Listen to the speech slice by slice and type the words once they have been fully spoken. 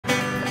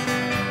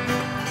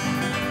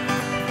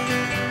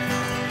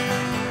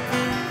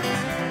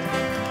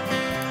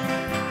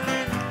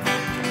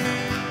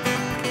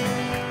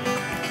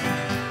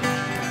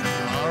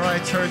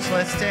church,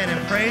 let's stand and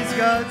praise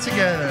God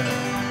together.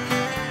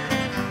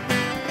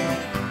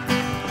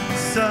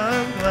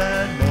 Some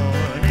glad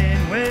morning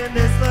when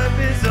this life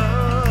is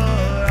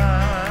o'er,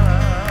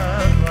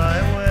 I'll fly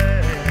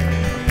away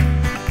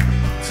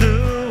to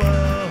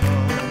a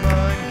home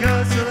on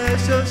God's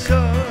celestial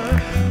shore.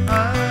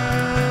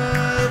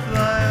 I'll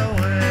fly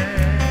away,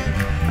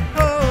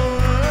 oh,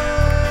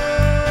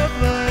 I'll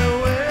fly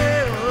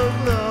away, oh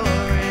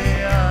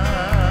glory,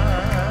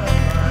 I'll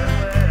fly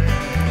away.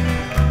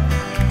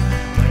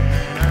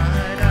 When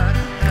I die,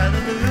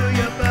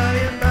 hallelujah, by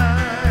and by,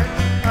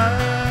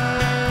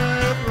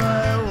 I'll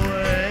fly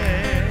away.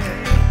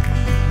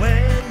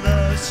 When the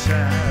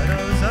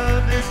shadows of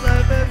this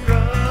life have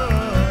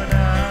grown,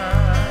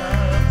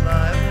 I'll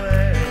fly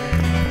away.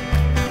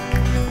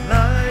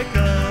 Like a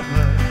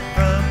bird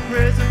from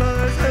prison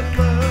bars have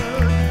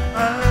flown,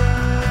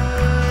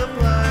 I'll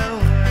fly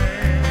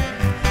away.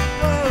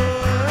 Oh,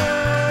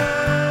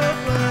 I'll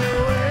fly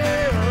away,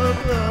 oh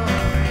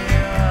glory,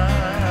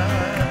 I'll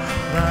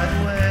fly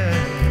away.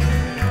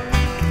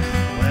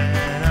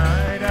 When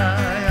I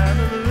die,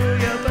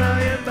 hallelujah,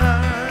 by and by,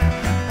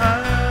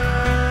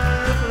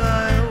 I'll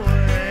fly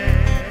away.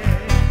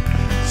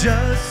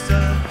 Just a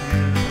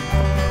few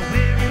more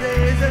weary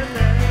days and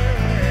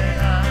then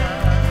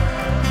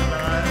I'll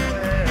fly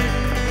away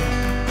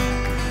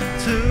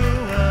to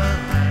a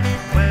land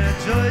where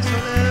joy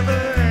shall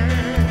never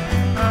end.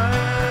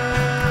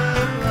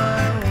 I'll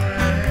fly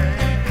away,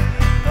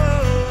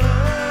 oh,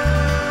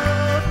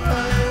 I'll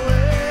fly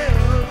away,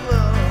 oh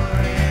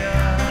glory,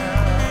 I'll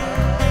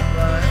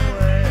fly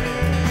away.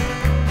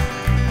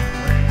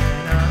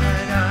 When I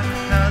die,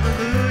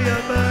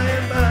 hallelujah, by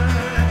and by,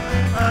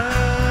 I'll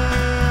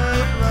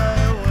fly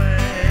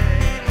away,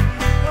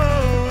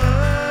 oh,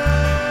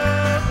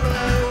 I'll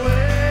fly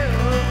away,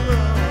 oh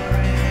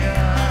glory,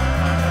 I'll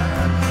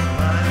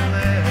fly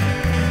away.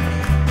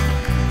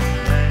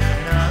 When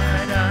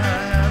I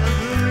die,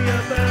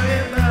 hallelujah, by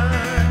and by,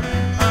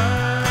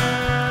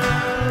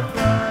 I'll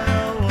fly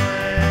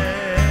away.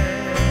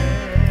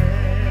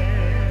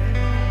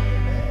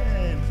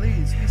 Amen.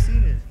 Please be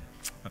seated.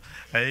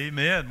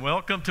 Amen.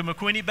 Welcome to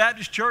McQueenie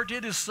Baptist Church.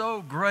 It is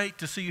so great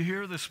to see you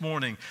here this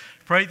morning.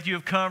 Pray that you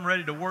have come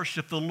ready to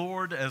worship the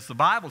Lord, as the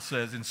Bible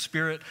says, in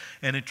spirit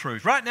and in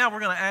truth. Right now, we're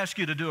going to ask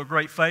you to do a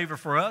great favor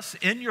for us.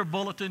 In your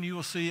bulletin, you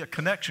will see a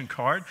connection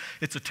card.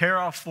 It's a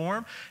tear-off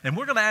form, and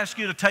we're going to ask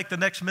you to take the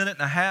next minute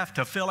and a half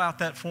to fill out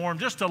that form,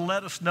 just to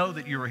let us know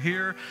that you're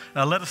here.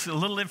 Let us a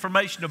little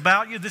information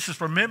about you. This is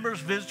for members,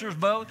 visitors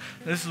both.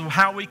 This is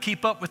how we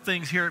keep up with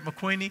things here at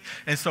McQueenie,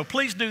 and so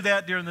please do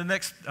that during the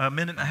next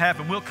minute and a half,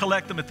 and we'll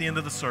collect them at the end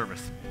of the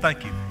service.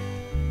 Thank you.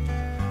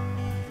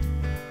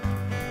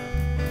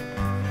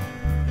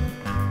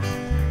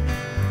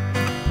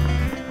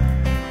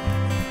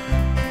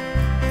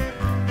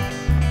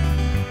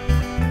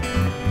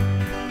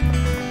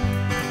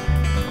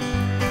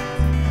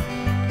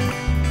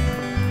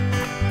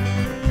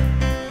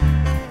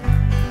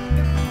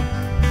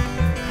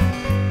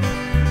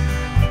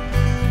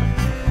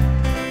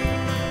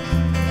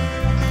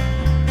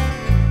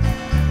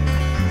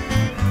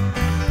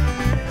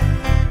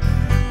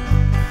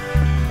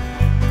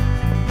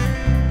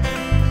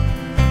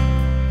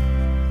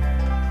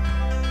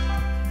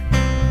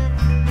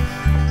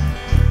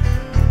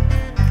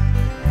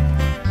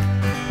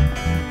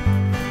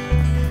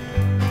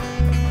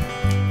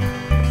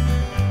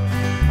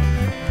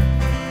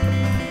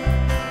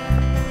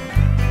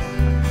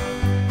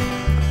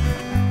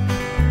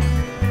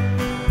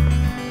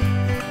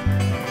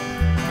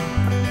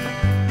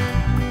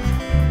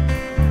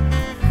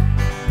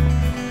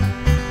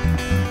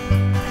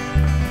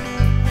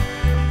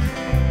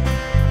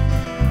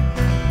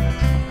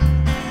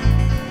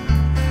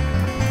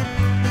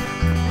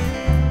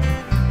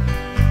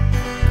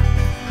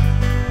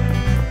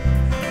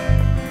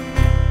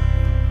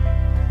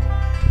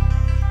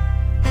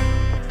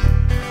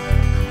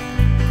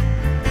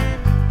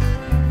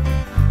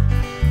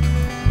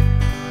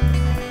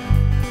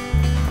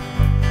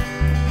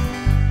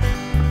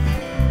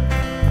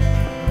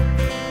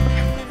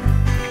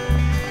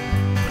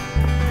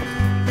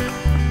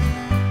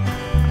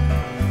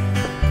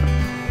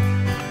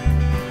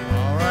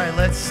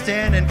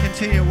 Stand and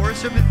continue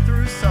worshiping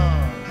through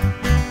song.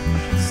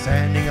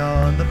 Standing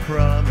on the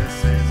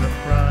promises of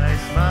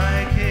Christ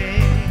my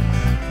King.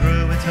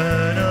 Through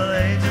eternal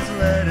ages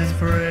let his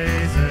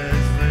praises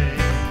ring.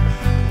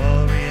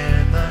 Glory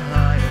in the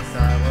highest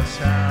I will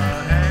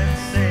shout and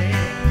sing.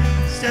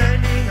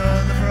 Standing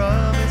on the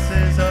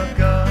promises of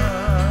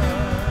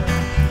God.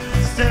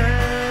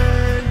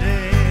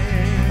 Standing,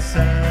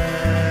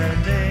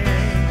 standing,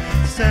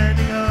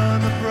 standing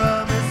on the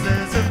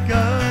promises of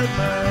God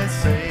my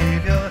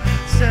Savior.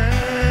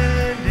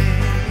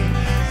 Standing,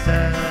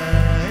 standing,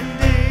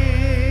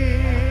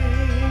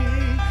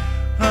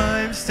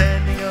 I'm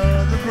standing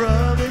on the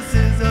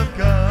promises of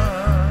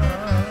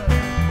God,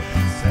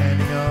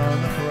 standing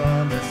on the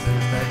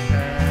promises that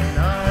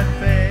cannot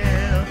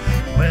fail.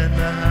 When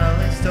the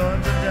howling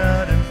storms of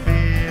doubt and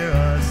fear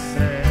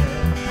assail,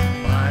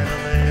 by the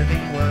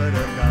living word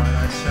of God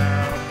I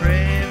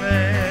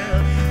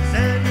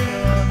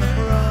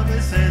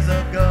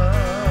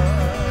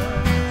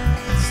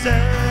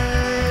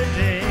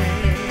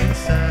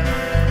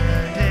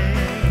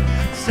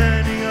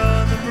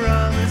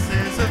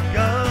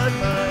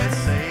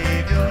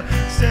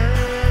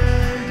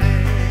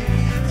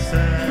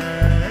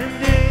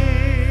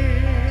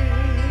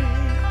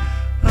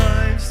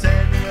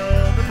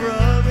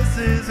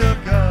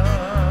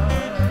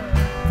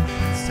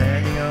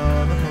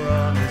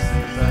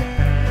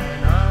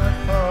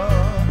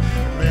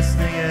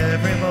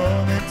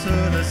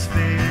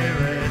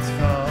spirits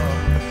fall,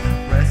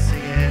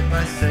 resting in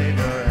my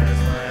Savior as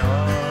my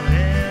all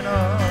in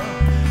all,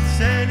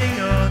 standing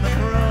on the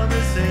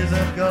promises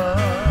of God.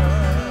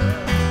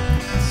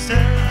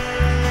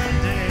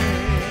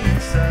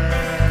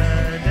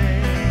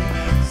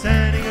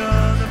 Standing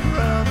on the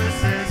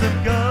promises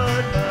of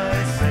God,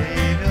 my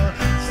Savior.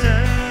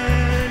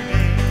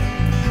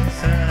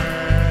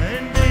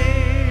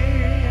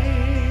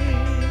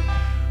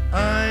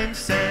 I'm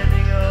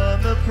standing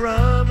on the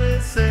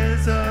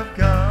promises of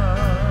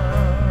God.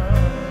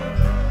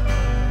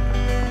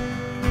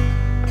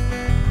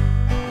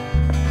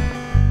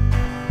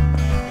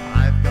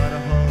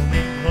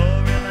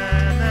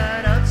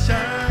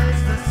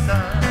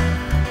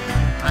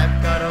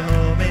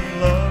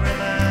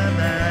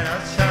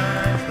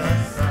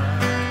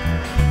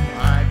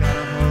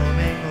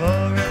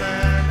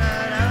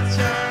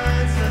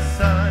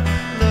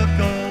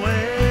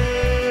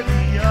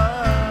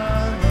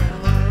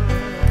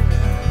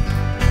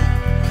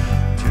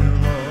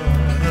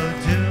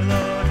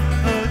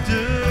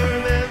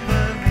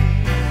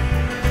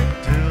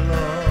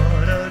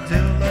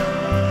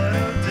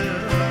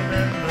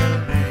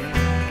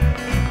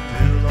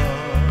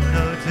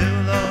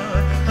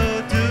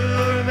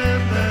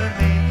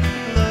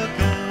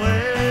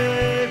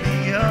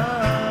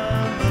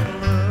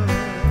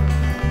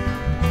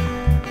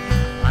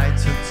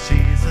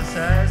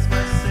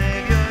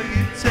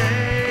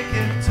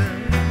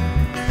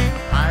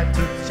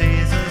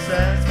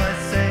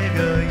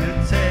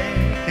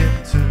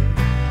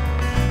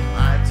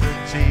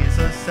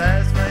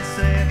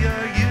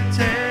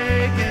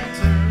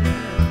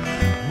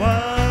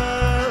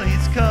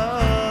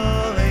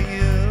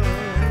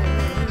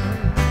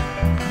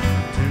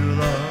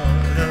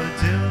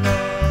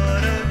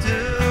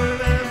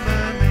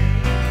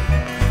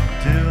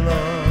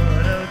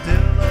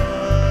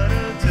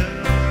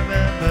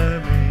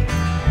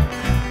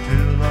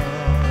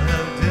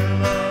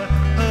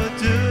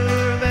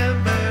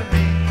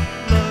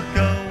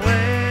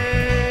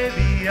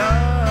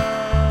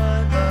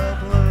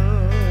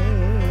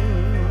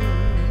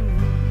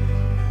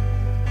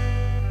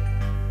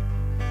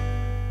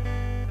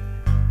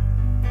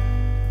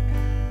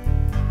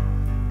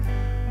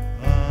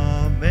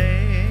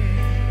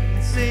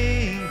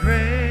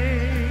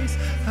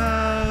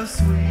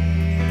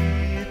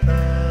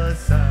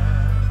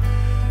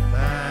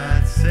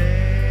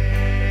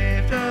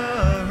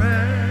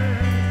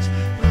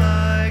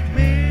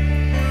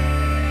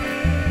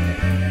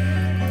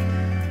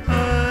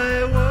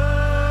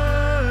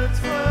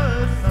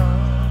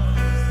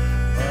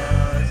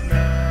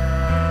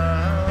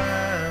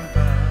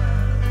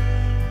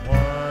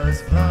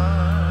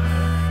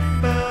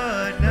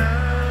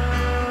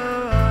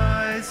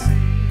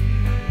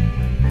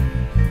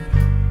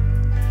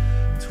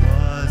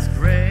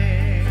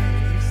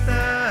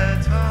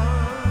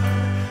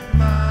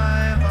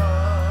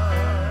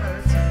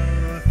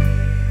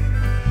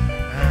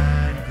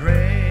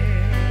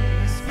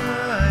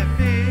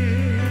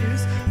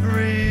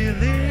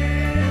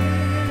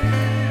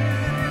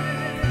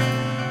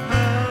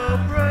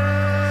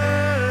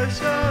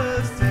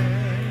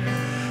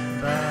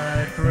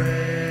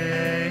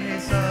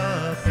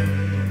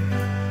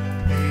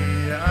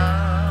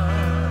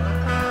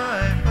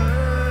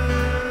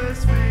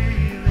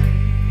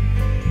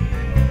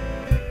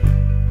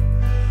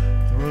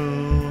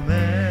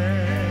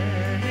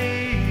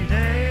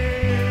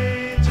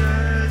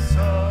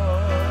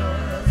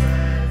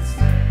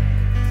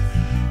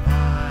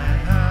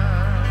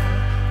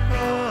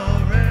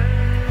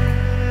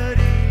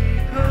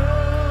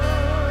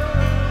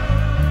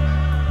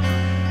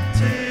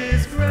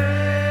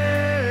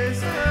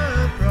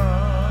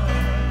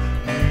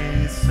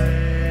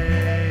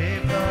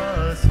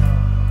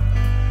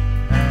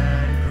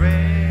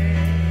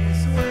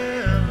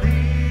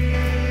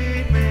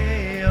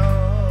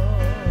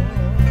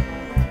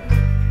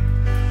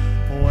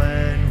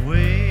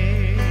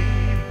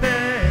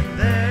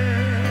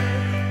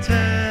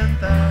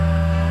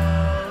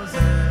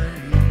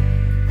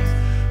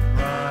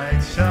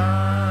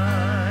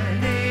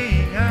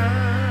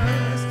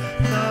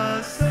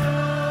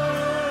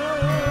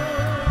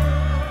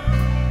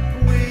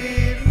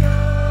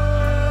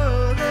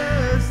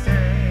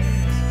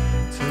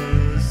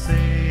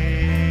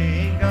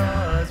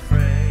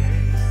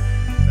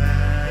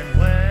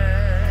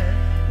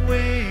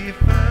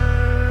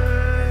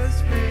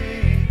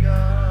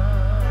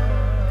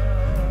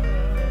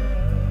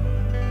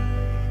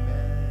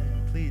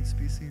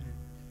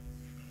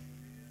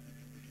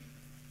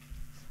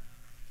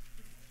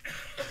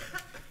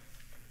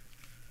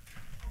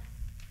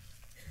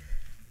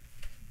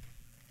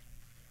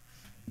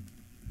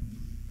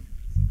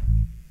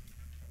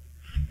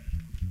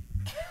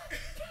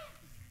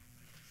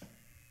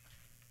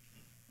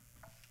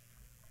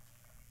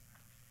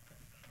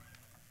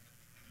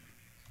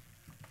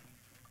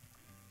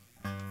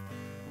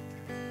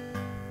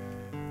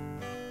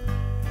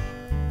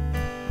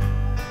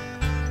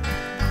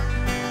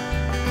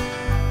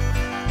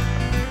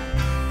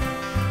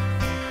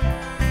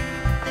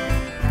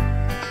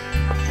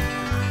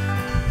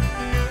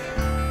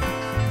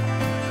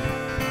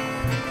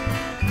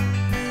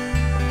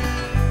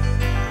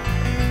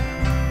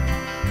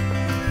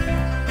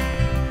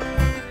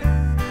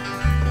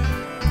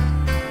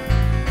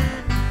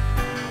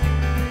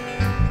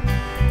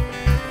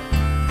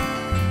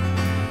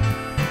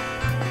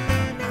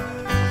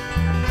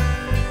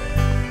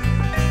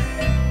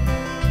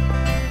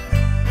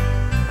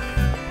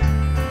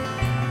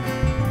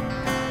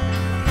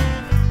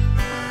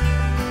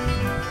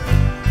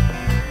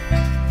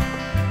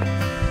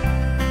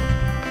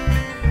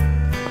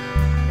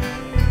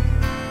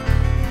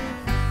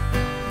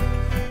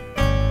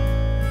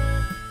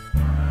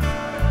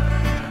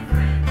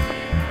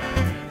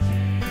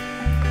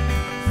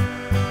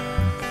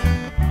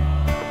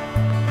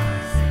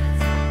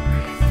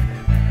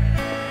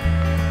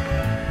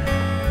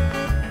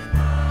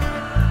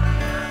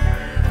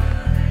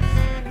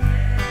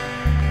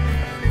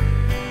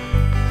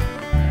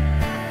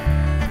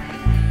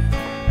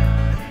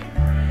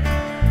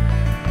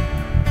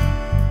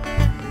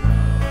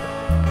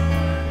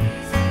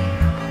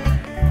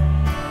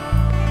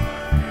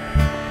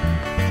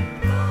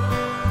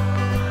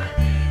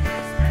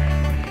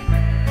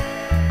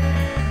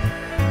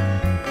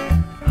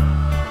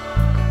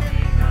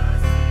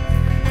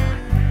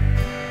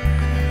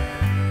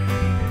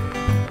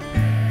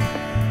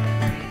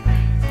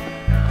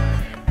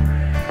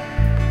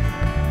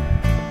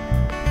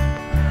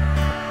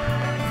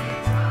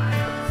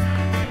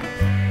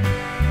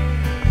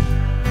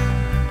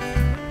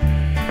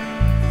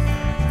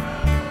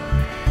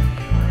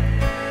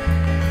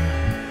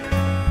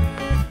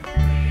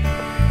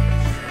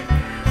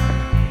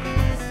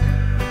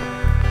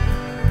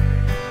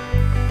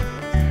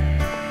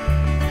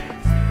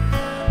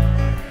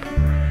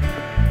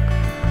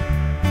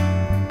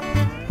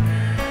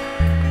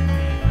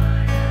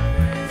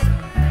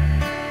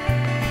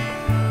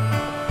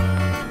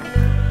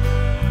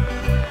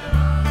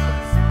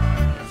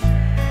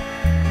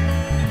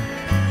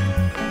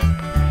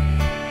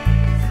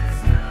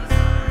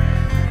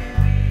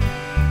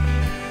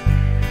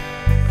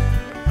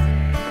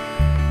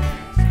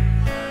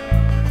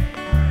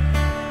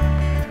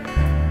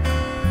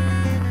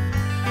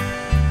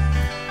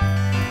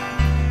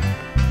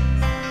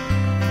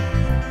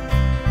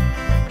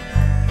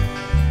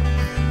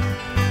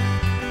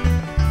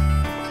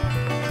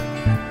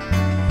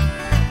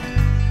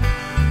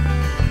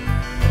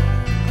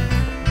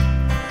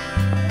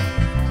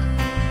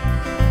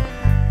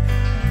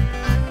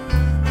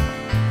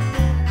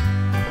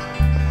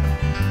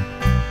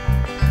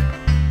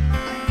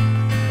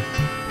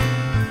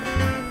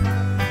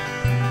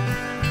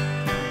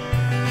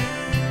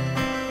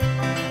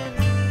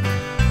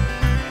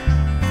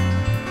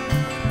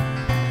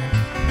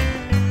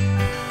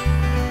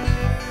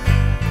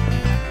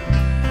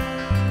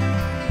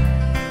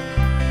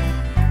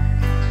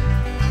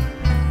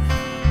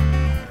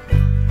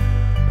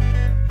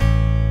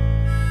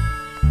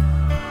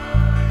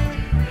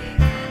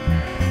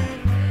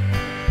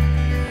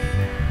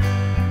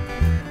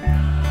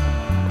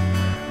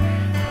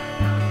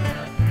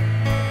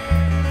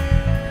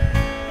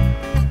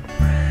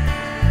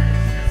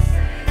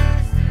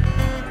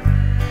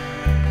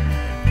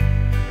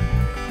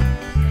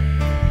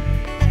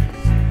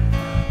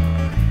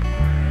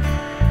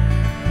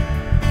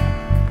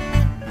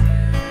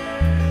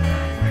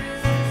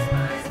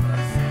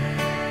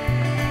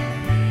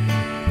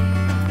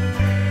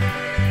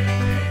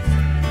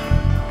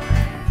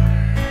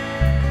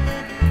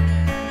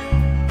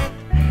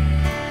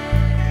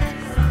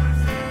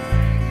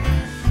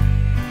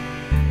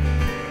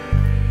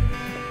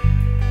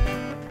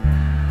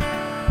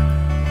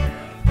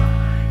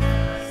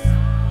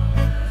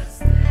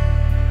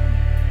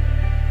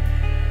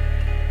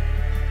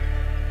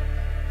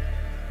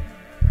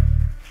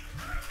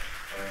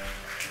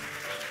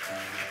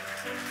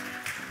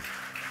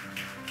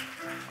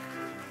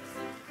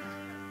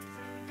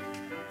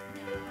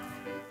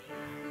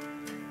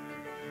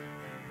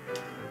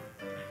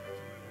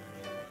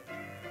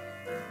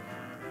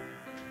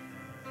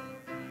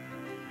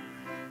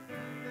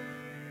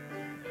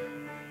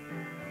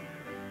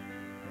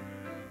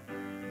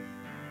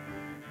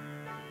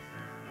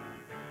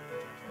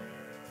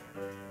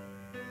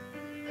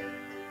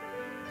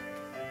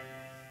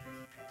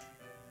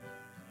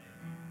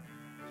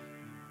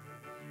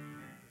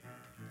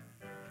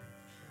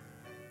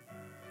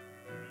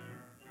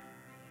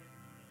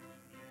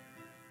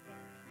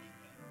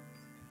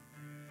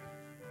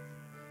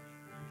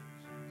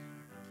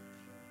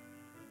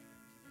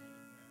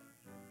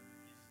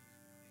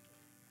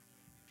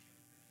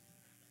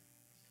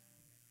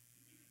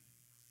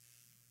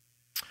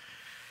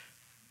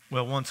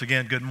 Well, once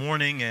again, good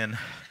morning, and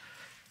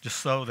just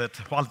so that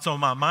while it's on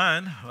my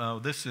mind,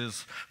 this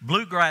is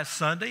Bluegrass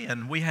Sunday,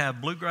 and we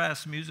have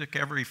bluegrass music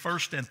every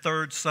first and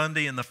third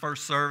Sunday in the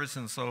first service,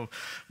 and so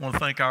I want to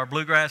thank our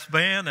bluegrass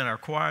band and our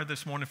choir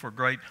this morning for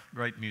great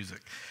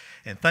music.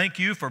 And thank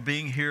you for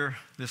being here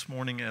this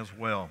morning as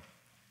well.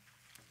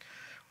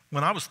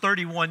 When I was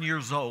 31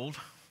 years old,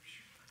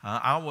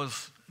 I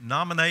was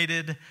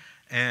nominated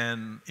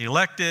and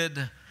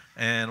elected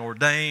and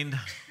ordained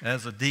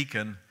as a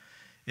deacon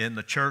in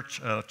the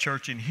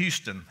church in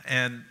Houston,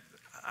 and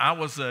I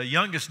was the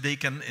youngest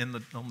deacon in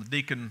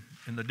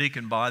the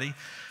deacon body.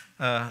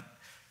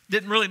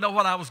 Didn't really know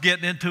what I was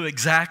getting into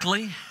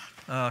exactly.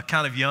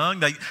 Kind of young.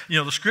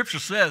 The Scripture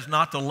says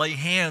not to lay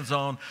hands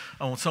on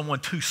someone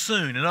too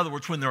soon. In other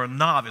words, when they're a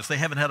novice, they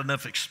haven't had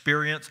enough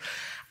experience.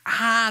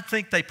 I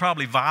think they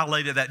probably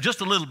violated that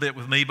just a little bit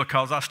with me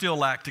because I still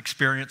lacked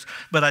experience.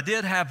 But I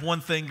did have one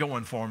thing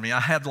going for me.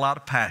 I had a lot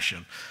of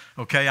passion.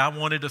 Okay, I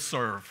wanted to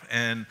serve,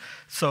 and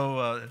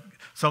so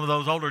some of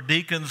those older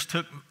deacons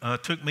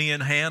took me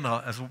in hand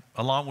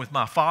along with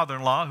my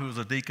father-in-law, who was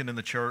a deacon in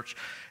the church,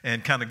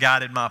 and kind of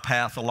guided my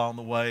path along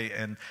the way.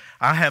 And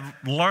I have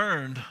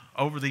learned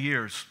over the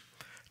years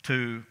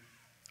to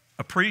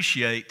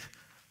appreciate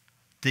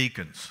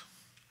deacons,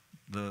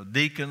 the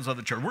deacons of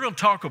the church. We're going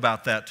to talk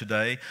about that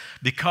today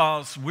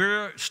because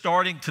we're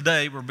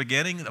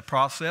beginning the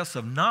process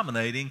of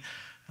nominating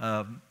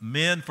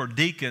men for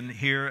deacon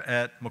here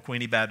at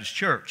McQueeney Baptist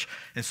Church.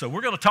 And so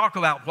we're going to talk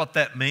about what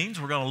that means.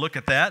 We're going to look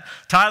at that.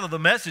 Title of the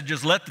message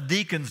is Let the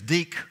Deacons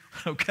Deek.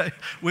 Okay?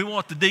 We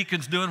want the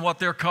deacons doing what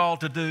they're called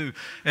to do.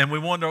 And we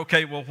wonder,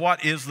 okay, well,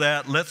 what is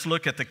that? Let's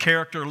look at the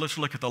character. Let's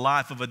look at the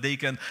life of a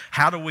deacon.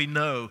 How do we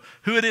know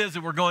who it is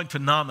that we're going to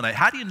nominate?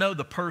 How do you know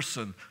the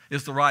person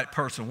is the right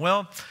person?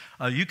 Well,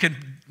 you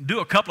can do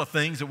a couple of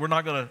things that we're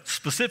not going to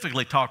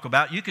specifically talk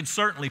about. You can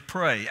certainly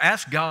pray.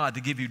 Ask God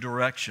to give you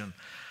direction.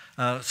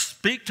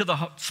 Speak to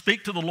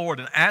the Lord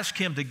and ask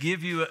Him to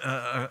give you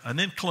an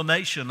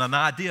inclination, an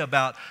idea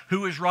about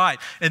who is right.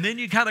 And then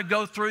you kind of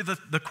go through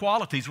the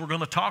qualities we're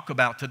going to talk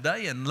about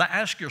today and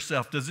ask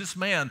yourself, does this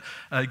man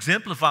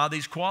exemplify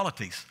these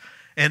qualities?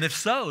 And if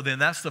so, then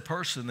that's the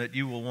person that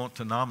you will want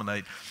to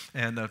nominate.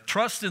 And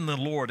trust in the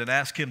Lord and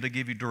ask Him to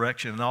give you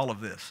direction in all of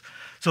this.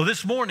 So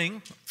this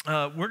morning,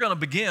 we're going to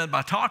begin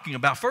by talking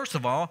about, first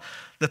of all,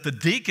 that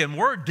the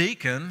word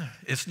deacon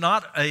is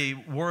not a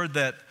word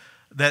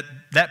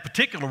that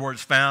particular word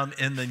is found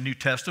in the New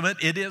Testament.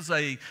 It is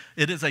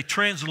a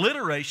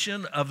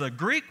transliteration of the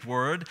Greek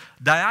word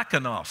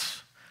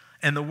diakonos.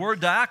 And the word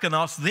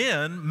diakonos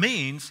then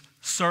means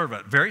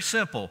servant. Very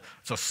simple.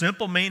 It's a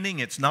simple meaning.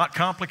 It's not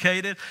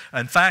complicated.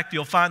 In fact,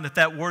 you'll find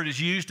that word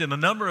is used in a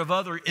number of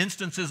other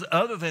instances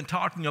other than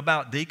talking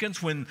about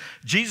deacons. When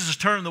Jesus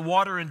turned the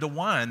water into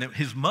wine,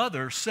 His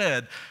mother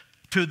said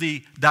to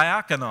the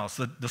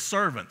diakonos, the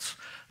servants,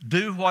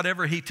 do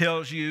whatever He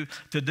tells you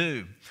to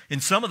do.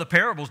 In some of the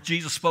parables,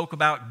 Jesus spoke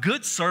about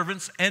good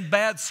servants and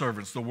bad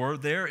servants. The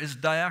word there is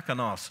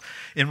diakonos.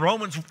 In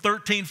Romans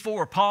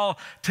 13:4, Paul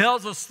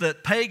tells us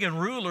that pagan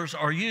rulers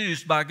are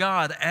used by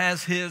God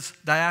as His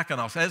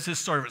diakonos, as His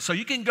servants. So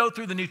you can go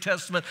through the New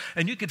Testament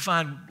and you can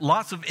find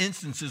lots of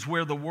instances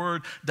where the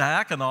word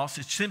diakonos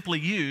is simply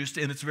used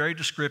in its very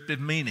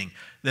descriptive meaning,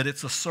 that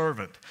it's a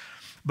servant.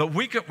 But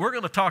we're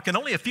going to talk in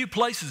only a few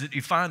places that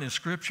you find in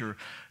Scripture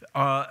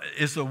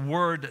is the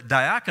word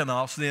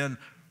diakonos then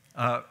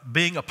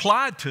being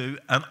applied to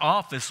an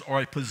office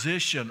or a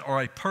position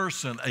or a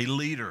person, a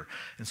leader.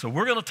 And so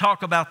we're going to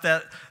talk about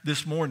that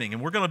this morning.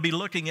 And we're going to be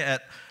looking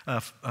at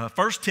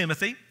 1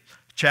 Timothy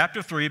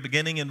chapter 3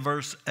 beginning in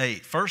verse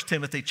 8. 1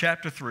 Timothy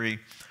chapter 3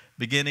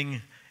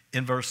 beginning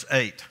in verse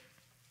 8.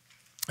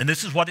 And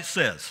this is what it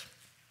says.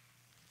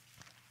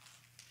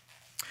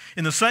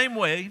 In the same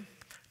way,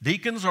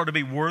 deacons are to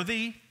be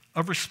worthy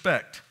of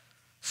respect,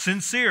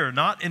 sincere,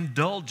 not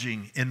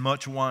indulging in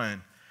much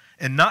wine,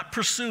 and not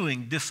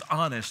pursuing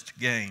dishonest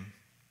gain.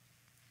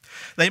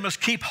 They must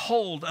keep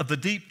hold of the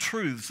deep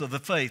truths of the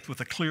faith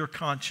with a clear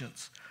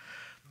conscience.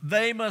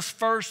 They must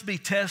first be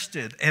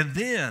tested, and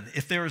then,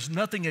 if there is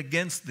nothing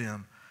against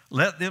them,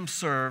 let them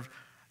serve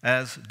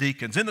as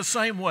deacons. In the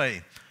same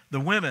way,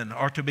 the women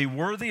are to be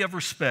worthy of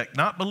respect,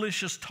 not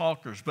malicious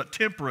talkers, but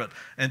temperate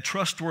and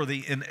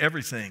trustworthy in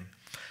everything.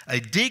 A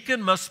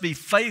deacon must be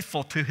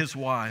faithful to his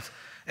wife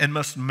and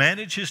must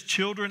manage his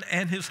children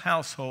and his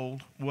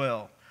household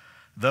well.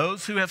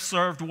 Those who have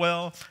served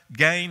well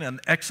gain an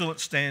excellent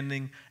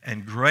standing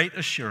and great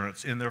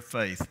assurance in their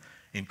faith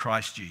in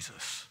Christ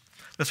Jesus.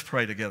 Let's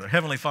pray together.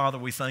 Heavenly Father,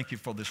 we thank You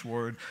for this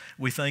word.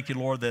 We thank You,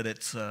 Lord, that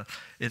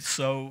it's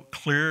so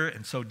clear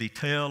and so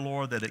detailed,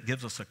 Lord, that it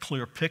gives us a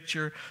clear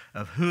picture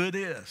of who it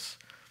is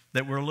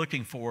that we're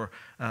looking for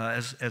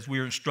as we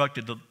are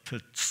instructed to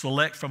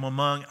select from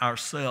among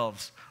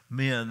ourselves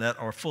men that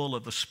are full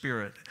of the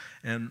Spirit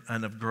and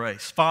of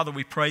grace. Father,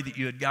 we pray that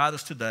You would guide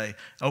us today.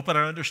 Open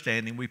our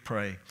understanding, we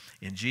pray.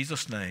 In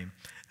Jesus' name,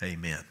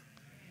 amen.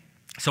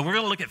 So we're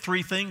going to look at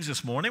three things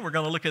this morning. We're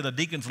going to look at a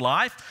deacon's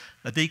life,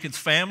 a deacon's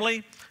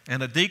family,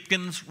 and a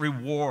deacon's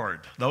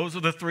reward. Those are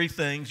the three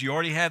things. You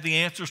already have the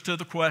answers to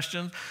the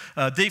questions.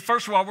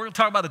 First of all, we're going to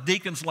talk about a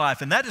deacon's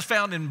life, and that is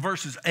found in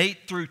verses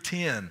 8 through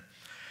 10.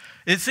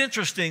 It's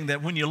interesting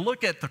that when you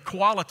look at the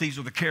qualities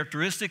or the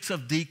characteristics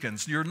of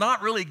deacons, you're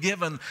not really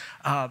given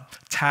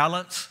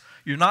talents.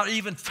 You're not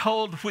even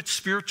told which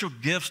spiritual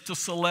gifts to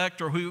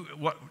select or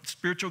what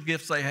spiritual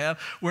gifts they have.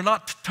 We're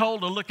not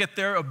told to look at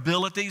their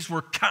abilities.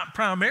 We're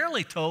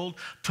primarily told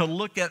to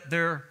look at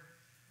their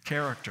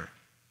character.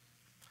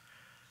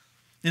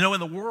 You know,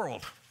 in the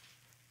world,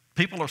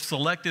 people are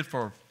selected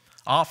for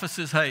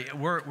offices. Hey,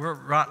 we're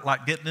right,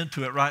 like getting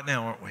into it right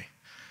now, aren't we?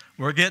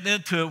 We're getting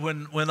into it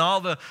when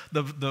all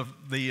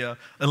the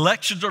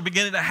elections are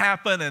beginning to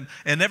happen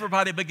and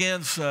everybody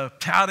begins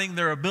touting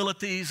their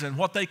abilities and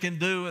what they can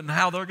do and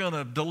how they're going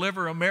to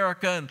deliver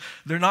America, and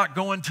they're not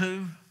going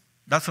to.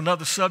 That's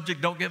another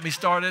subject. Don't get me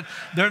started.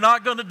 They're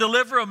not going to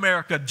deliver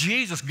America.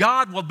 Jesus,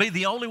 God will be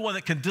the only one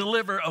that can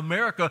deliver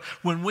America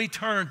when we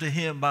turn to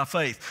Him by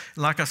faith.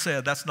 And like I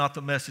said, that's not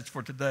the message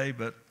for today,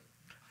 but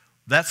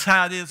that's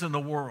how it is in the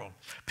world.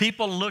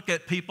 People look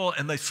at people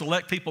and they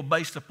select people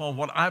based upon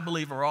what I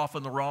believe are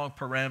often the wrong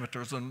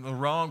parameters and the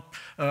wrong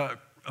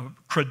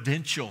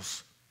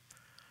credentials.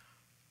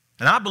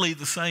 And I believe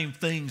the same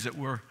things that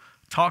we're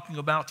talking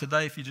about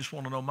today, if you just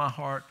want to know my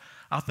heart,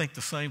 I think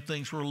the same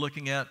things we're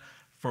looking at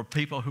for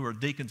people who are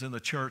deacons in the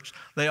church,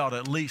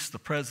 the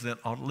president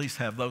ought at least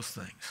have those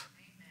things.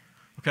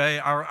 Okay,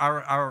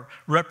 our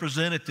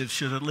representatives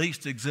should at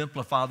least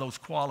exemplify those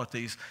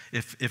qualities.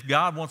 If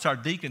God wants our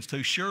deacons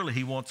to, surely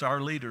He wants our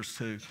leaders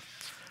to.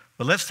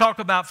 But let's talk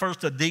about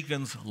first a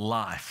deacon's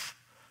life.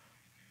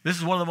 This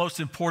is one of the most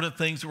important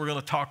things that we're going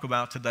to talk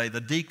about today,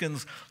 the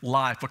deacon's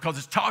life, because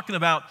it's talking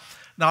about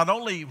not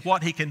only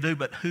what he can do,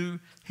 but who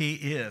he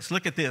is.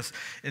 Look at this.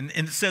 And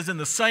it says in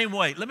the same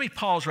way, let me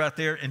pause right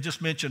there and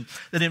just mention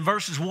that in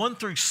verses 1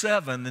 through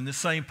 7 in the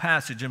same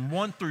passage, in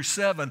 1 through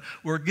 7,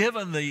 we're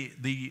given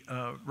the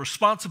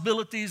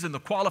responsibilities and the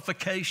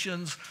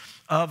qualifications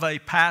of a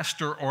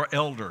pastor or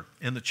elder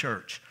in the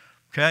church.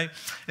 Okay?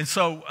 And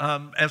so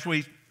as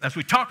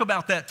we talk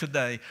about that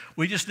today,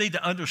 we just need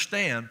to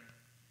understand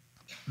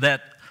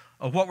that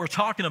what we're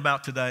talking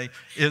about today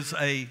is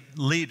a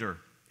leader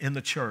in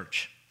the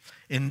church.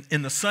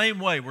 In the same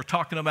way, we're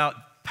talking about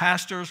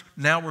pastors,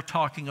 now we're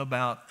talking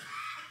about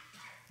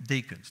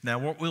deacons. Now,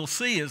 what we'll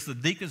see is the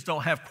deacons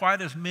don't have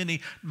quite as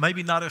many,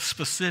 maybe not as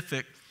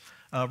specific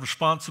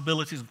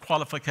responsibilities and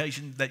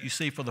qualifications that you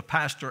see for the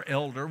pastor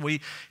elder.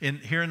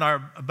 Here in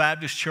our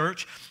Baptist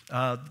church,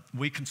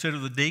 we consider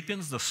the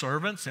deacons the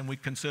servants, and we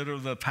consider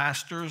the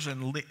pastors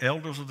and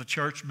elders of the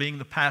church being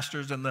the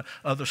pastors, and the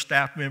other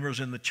staff members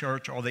in the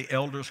church are the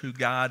elders who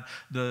guide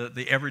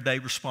the everyday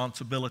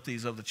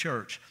responsibilities of the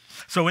church.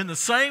 So in the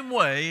same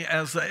way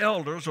as the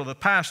elders or the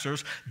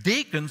pastors,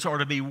 deacons are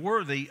to be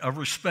worthy of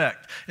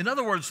respect. In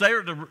other words, they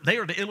are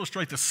to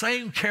illustrate the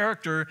same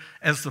character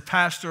as the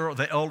pastor or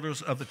the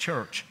elders of the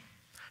church.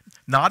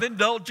 Not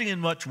indulging in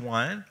much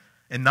wine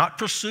and not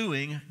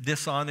pursuing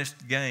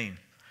dishonest gain.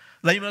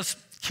 They must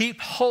keep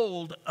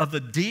hold of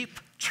the deep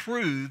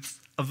truths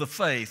of the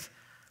faith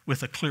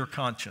with a clear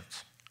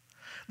conscience.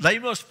 They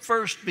must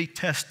first be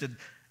tested,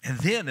 and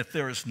then if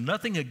there is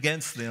nothing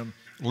against them,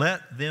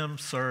 let them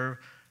serve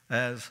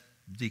as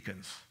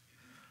deacons.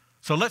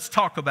 So let's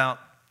talk about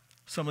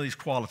some of these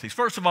qualities.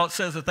 First of all, it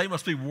says that they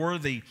must be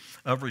worthy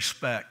of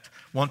respect.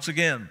 Once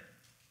again,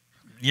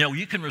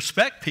 you can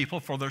respect people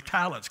for their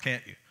talents,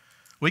 can't you?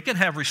 We can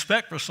have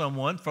respect for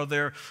someone for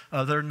their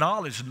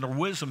knowledge and their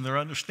wisdom, their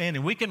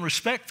understanding. We can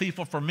respect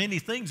people for many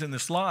things in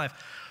this life.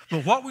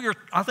 But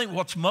I think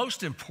what's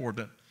most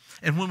important,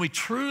 and when we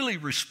truly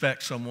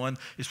respect someone,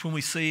 is when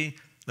we see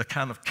the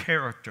kind of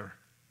character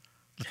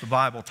that the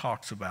Bible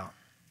talks about.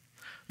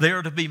 They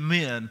are to be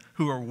men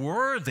who are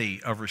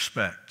worthy of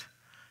respect.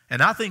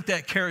 And I think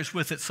that carries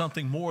with it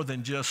something more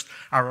than just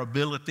our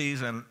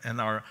abilities and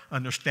our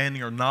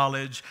understanding or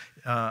knowledge,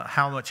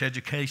 how much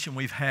education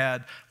we've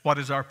had, what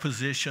is our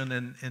position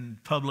in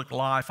public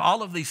life,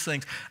 all of these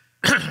things.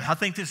 I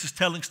think this is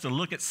telling us to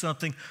look at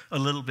something a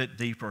little bit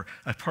deeper.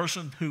 A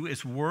person who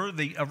is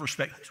worthy of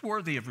respect. Who's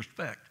worthy of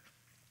respect?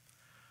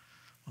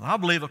 Well, I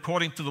believe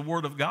according to the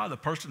Word of God, the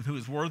person who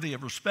is worthy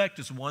of respect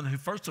is one who,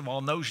 first of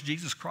all, knows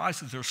Jesus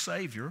Christ as their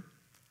Savior,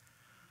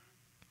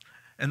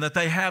 and that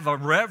they have a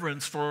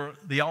reverence for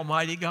the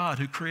Almighty God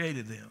who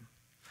created them.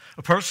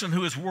 A person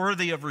who is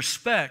worthy of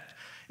respect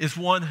is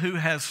one who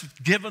has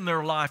given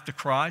their life to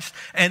Christ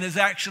and is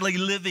actually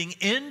living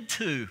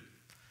into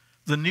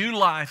the new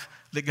life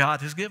that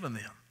God has given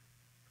them.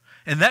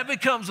 And that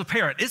becomes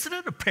apparent. Isn't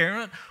it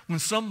apparent when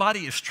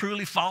somebody is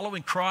truly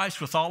following Christ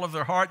with all of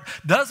their heart?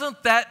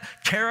 Doesn't that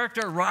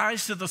character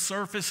rise to the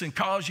surface and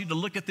cause you to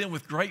look at them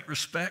with great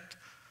respect?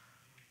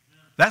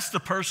 That's the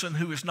person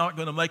who is not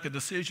going to make a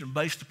decision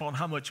based upon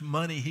how much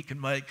money he can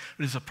make,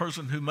 but is a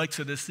person who makes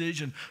a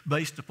decision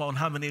based upon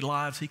how many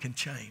lives he can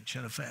change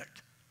and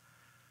affect.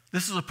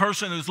 This is a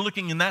person who's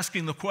looking and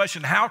asking the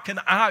question, how can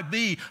I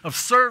be of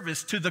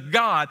service to the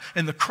God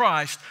and the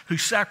Christ who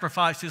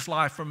sacrificed his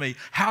life for me?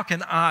 How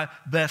can I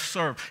best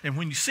serve? And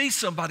when you see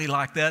somebody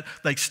like that,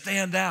 they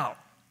stand out.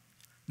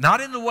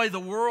 Not in the way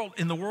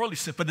in the worldly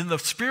sense, but in the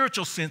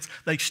spiritual sense,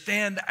 they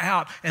stand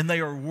out and they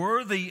are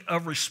worthy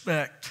of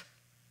respect.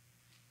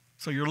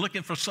 So you're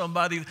looking for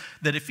somebody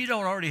that if you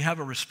don't already have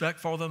a respect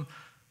for them,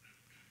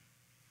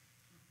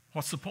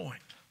 what's the point?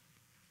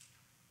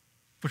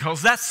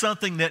 Because that's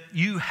something that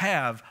you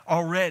have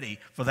already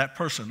for that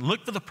person.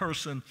 Look for the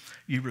person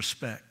you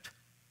respect.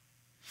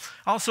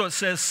 Also, it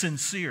says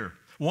sincere.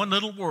 One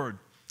little word,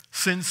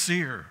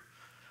 sincere.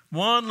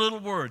 One little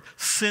word,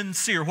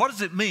 sincere. What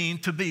does it mean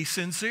to be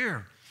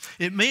sincere?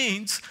 It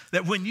means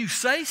that when you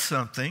say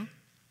something,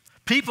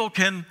 people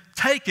can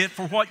take it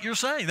for what you're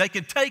saying. They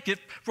can take it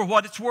for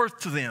what it's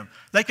worth to them.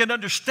 They can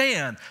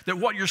understand that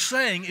what you're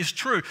saying is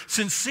true.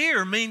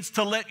 Sincere means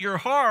to let your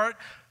heart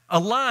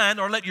align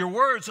or let your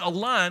words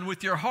align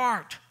with your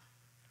heart.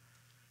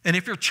 And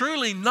if you're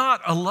truly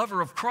not a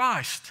lover of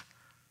Christ,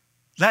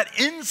 that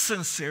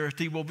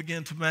insincerity will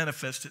begin to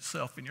manifest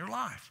itself in your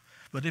life.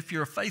 But if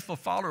you're a faithful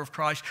follower of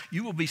Christ,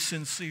 you will be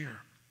sincere.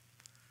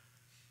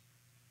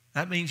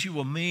 That means you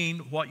will mean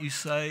what you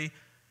say.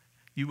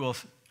 You will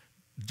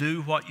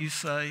do what you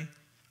say.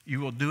 You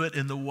will do it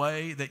in the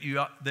way that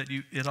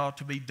it ought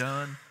to be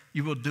done.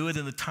 You will do it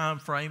in the time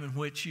frame in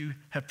which you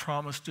have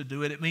promised to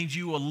do it. It means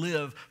you will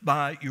live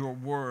by your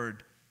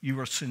word. You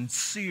are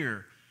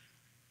sincere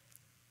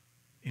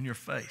in your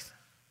faith.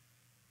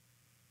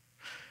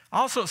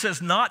 Also, it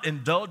says not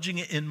indulging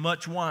in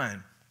much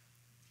wine.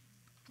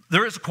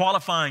 There is a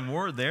qualifying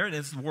word there. It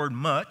is the word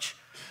much.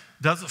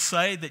 It doesn't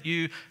say that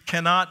you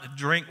cannot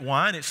drink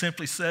wine. It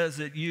simply says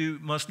that you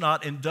must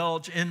not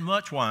indulge in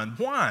much wine.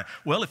 Why?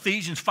 Well,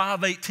 Ephesians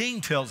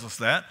 5:18 tells us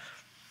that.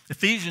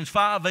 Ephesians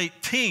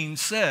 5:18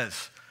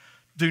 says,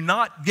 do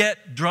not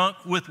get drunk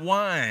with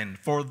wine,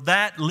 for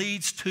that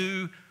leads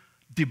to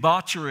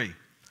debauchery,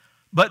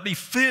 but be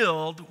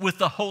filled with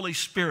the Holy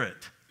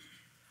Spirit.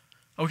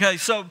 Okay,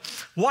 so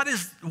what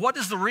is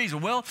the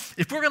reason? Well,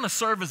 if we're going to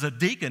serve as a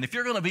deacon, if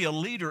you're going to be a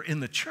leader in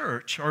the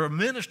church or a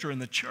minister in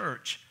the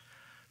church,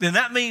 then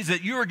that means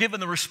that you are given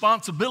the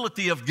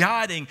responsibility of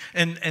guiding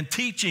and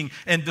teaching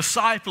and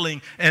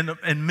discipling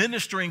and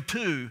ministering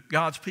to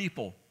God's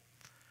people.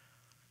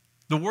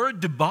 The word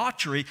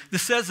debauchery,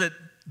 this says that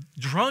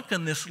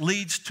drunkenness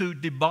leads to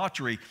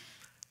debauchery.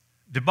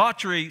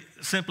 Debauchery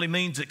simply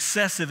means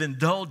excessive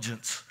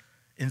indulgence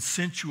in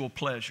sensual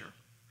pleasure.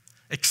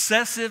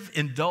 Excessive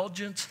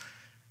indulgence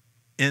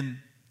in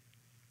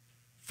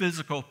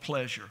physical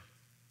pleasure.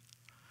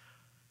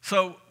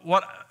 So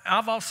what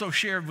I've also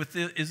shared with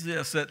this is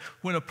this, that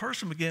when a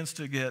person begins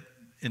to get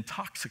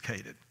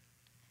intoxicated,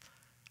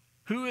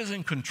 who is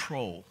in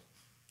control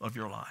of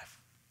your life?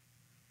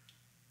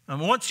 And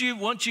once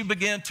you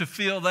begin to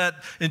feel that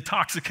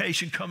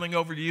intoxication coming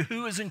over you,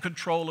 who is in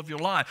control of your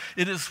life?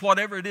 It is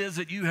whatever it is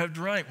that you have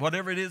drank,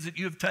 whatever it is that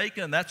you have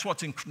taken, that's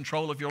what's in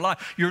control of your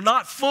life. You're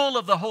not full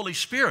of the Holy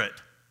Spirit.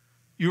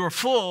 You are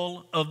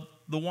full of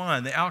the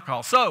wine, the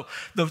alcohol. So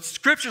the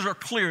scriptures are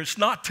clear. It's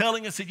not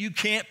telling us that you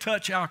can't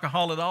touch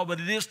alcohol at all, but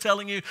it is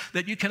telling you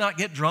that you cannot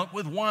get drunk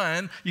with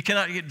wine, you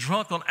cannot get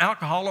drunk on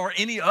alcohol or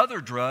any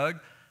other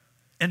drug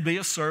and be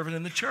a servant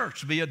in the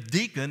church, be a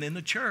deacon in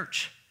the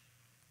church.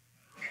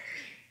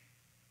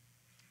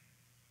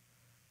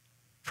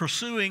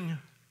 Pursuing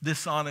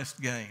dishonest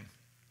gain.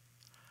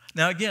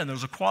 Now again,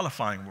 there's a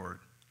qualifying word.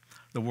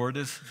 The word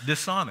is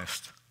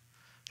dishonest.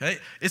 Okay?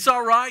 It's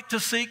all right to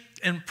seek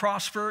and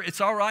prosper. It's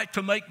all right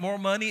to make more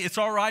money. It's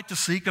all right to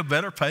seek a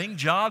better paying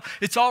job.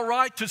 It's all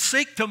right to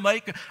seek to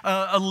make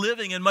a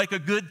living and make a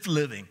good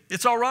living.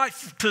 It's all right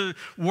to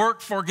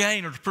work for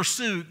gain or to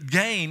pursue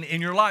gain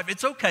in your life.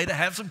 It's okay to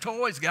have some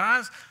toys,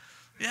 guys.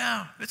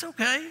 Yeah, it's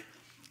okay.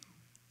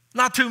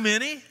 Not too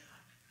many,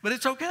 but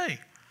it's okay.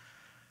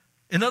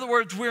 In other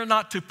words, we're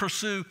not to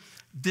pursue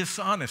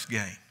dishonest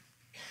gain.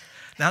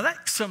 Now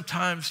that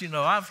sometimes,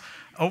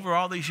 over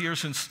all these years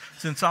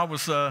since I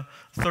was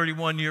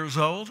 31 years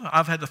old,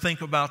 I've had to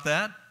think about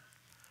that.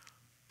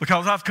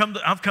 Because I've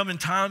come in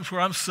times where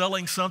I'm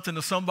selling something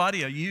to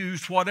somebody, a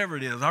used whatever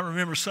it is. I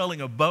remember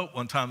selling a boat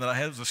one time that I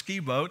had. It was a ski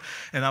boat.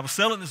 And I was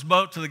selling this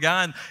boat to the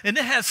guy, and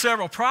it had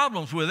several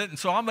problems with it. And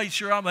so I made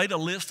sure I made a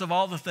list of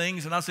all the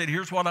things. And I said,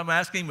 here's what I'm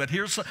asking, but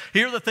here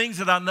are the things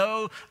that I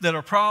know that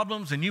are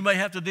problems and you may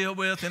have to deal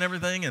with and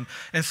everything.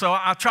 And so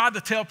I try to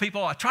tell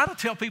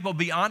people,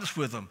 be honest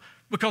with them.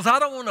 Because I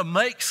don't want to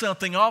make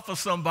something off of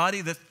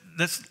somebody that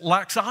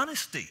lacks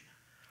honesty.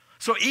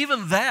 So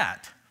even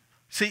that.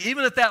 See,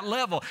 even at that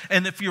level,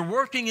 and if you're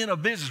working in a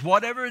business,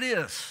 whatever it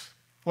is,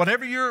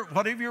 whatever your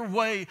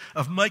way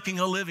of making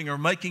a living or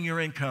making your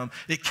income,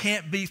 it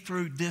can't be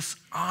through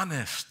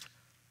dishonest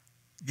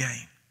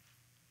gain.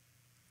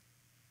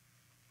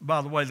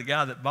 By the way, the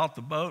guy that bought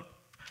the boat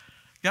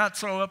got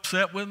so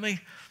upset with me,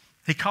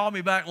 he called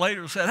me back later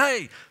and said,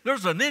 hey,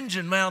 there's an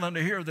engine mount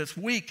under here that's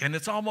weak and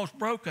it's almost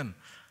broken.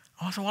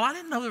 I said, well, I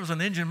didn't know there was an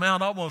engine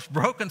mount almost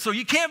broken. So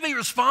you can't be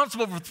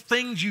responsible for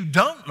things you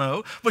don't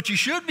know, but you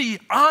should be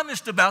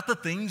honest about the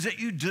things that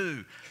you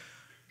do.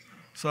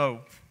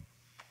 So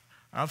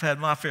I've had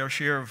my fair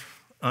share of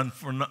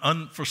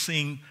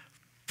unforeseen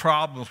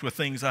problems with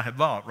things I have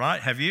bought,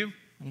 right? Have you?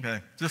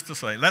 Okay, just to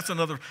say. That's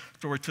another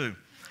story too.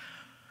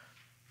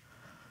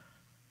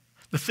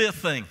 The fifth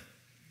thing,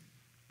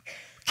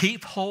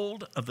 keep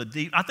hold of the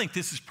deep. I think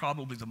this is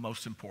probably the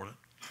most important.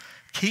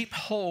 Keep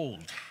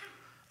hold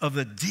of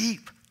the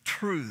deep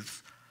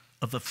truths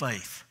of the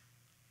faith.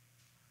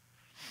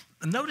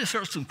 And notice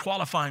there are some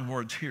qualifying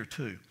words here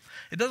too.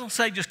 It doesn't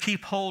say just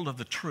keep hold of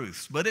the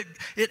truths, but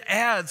it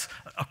adds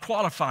a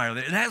qualifier.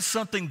 It has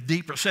something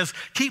deeper. It says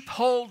keep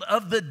hold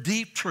of the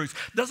deep truths.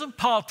 Doesn't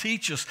Paul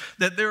teach us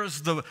that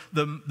there's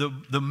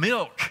the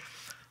milk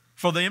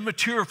for the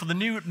immature, for the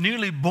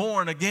newly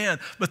born again,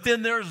 but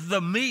then there's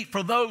the meat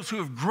for those who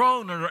have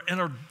grown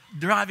and are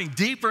driving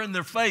deeper in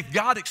their faith?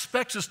 God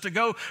expects us to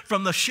go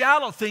from the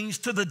shallow things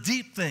to the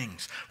deep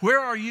things. Where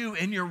are you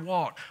in your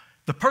walk?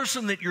 The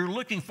person that you're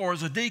looking for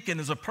as a deacon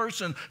is a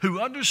person who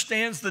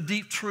understands the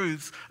deep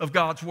truths of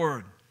God's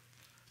Word.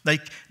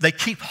 They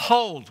keep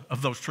hold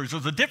of those truths.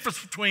 There's a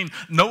difference between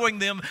knowing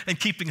them and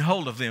keeping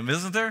hold of them,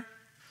 isn't there?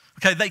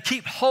 Okay, they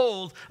keep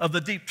hold of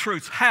the deep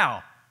truths.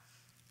 How?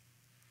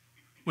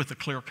 With a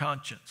clear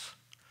conscience.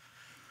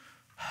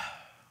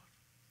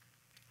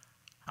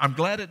 I'm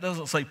glad it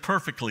doesn't say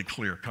perfectly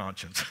clear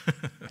conscience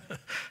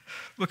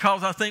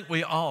because I think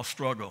we all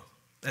struggle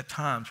at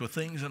times with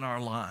things in our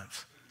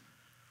lives.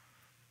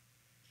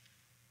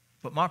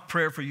 But my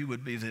prayer for you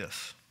would be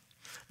this,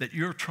 that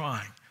you're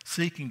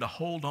seeking to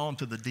hold on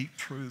to the deep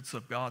truths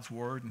of God's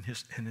Word and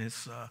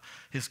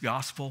His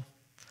gospel.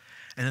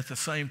 And at the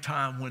same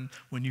time,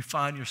 when you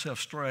find yourself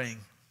straying,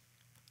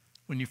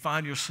 when you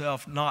find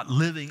yourself not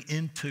living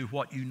into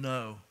what you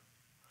know,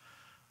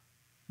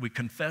 we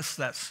confess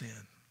that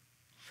sin.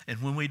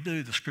 And when we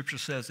do, the Scripture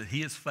says that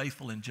He is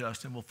faithful and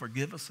just and will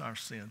forgive us our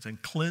sins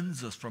and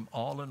cleanse us from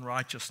all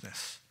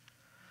unrighteousness.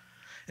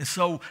 And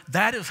so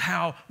that is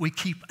how we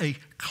keep a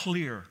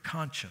clear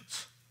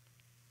conscience.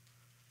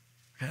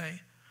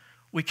 Okay?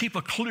 We keep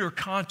a clear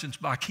conscience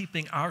by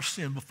keeping our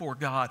sin before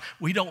God.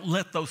 We don't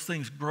let those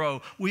things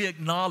grow. We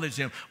acknowledge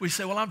them. We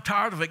say, well, I'm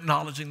tired of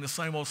acknowledging the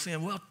same old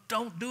sin. Well,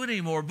 don't do it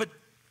anymore, but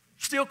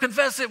still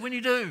confess it when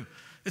you do.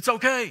 It's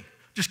okay.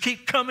 Just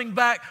keep coming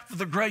back for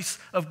the grace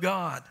of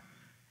God.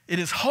 It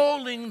is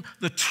holding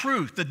the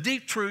truth, the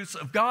deep truths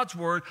of God's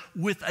Word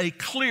with a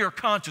clear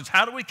conscience.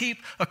 How do we keep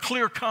a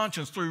clear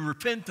conscience? Through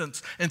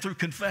repentance and through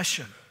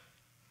confession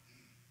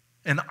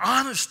and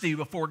honesty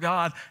before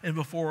God and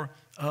before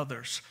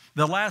others.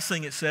 The last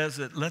thing it says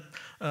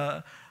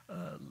that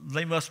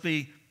they must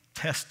be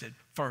tested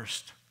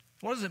first.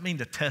 What does it mean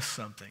to test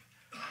something?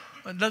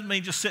 It doesn't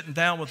mean just sitting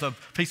down with a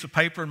piece of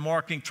paper and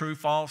marking true,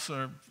 false,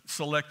 or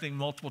selecting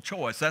multiple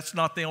choice. That's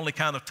not the only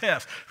kind of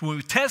test. When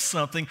we test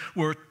something,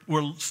 we're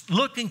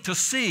looking to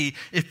see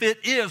if it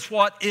is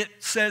what it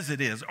says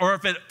it is, or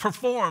if it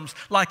performs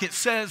like it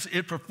says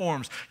it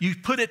performs. You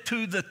put it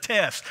to the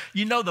test.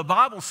 You know, the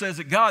Bible says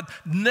that God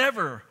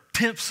never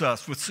tempts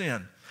us with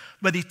sin,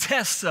 but He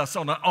tests us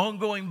on an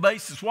ongoing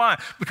basis.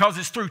 Why? Because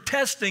it's through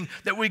testing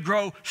that we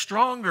grow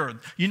stronger.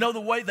 You know,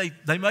 the way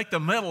they make the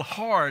metal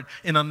hard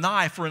in a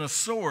knife or in a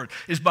sword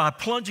is by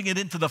plunging it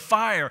into the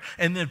fire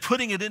and then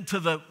putting it into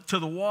the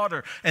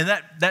water. And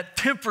that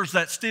tempers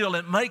that steel.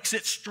 It makes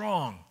it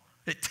strong.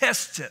 It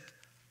tests it.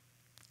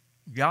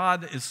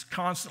 God is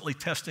constantly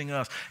testing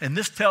us. And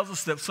this tells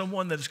us that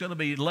someone that is going to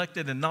be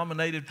elected and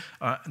nominated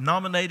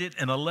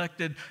and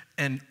elected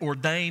and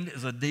ordained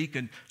as a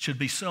deacon should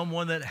be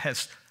someone that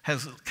has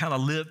kind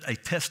of lived a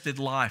tested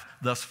life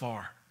thus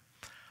far.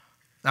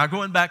 Now,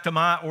 going back to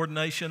my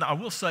ordination, I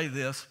will say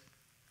this,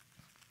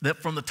 that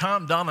from the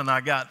time Donna and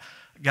I got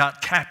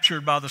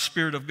captured by the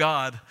Spirit of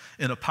God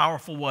in a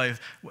powerful way,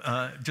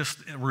 just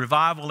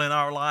revival in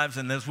our lives,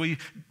 and as we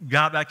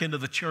got back into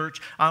the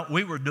church,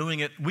 we were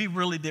doing it, we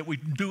really did, we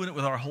were doing it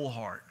with our whole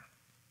heart.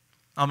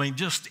 I mean,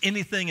 just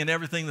anything and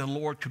everything the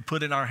Lord could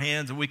put in our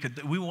hands, and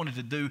we wanted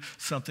to do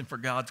something for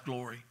God's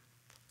glory.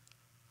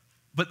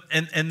 But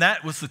and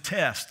that was the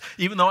test.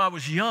 Even though I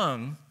was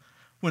young,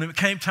 when it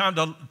came time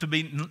to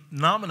be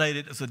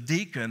nominated as a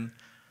deacon,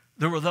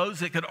 there were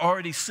those that could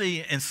already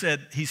see and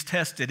said, he's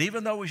tested.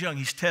 Even though I was young,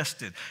 he's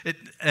tested.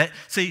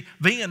 See,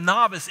 being a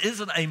novice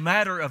isn't a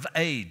matter of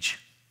age.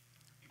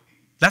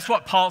 That's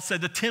what Paul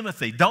said to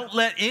Timothy. Don't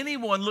let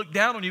anyone look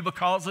down on you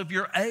because of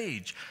your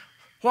age.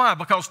 Why?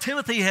 Because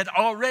Timothy had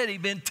already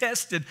been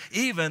tested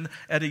even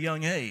at a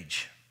young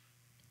age.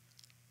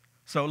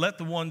 So let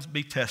the ones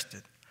be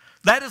tested.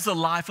 That is the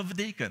life of a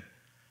deacon.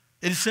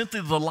 It is simply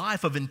the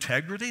life of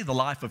integrity, the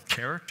life of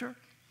character,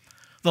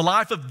 the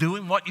life of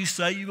doing what you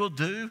say you will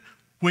do,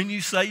 when you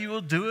say you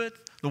will do it,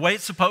 the way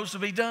it's supposed to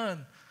be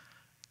done,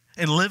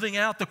 and living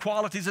out the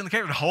qualities and the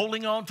character,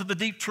 holding on to the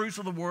deep truths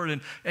of the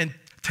Word and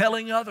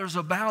telling others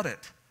about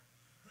it.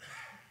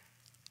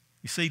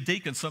 You see,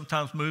 deacons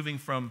sometimes moving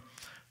from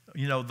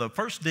You know, the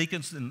first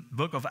deacons in the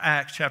book of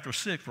Acts, chapter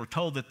 6, were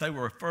told that they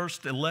were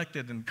first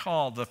elected and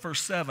called, the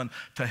first 7,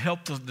 to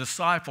help the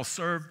disciples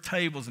serve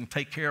tables and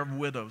take care of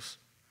widows.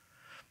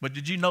 But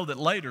did you know that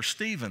later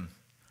Stephen,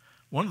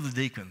 one of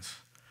the deacons,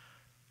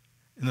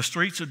 in the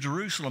streets of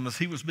Jerusalem, as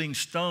he was being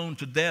stoned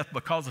to death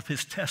because of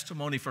his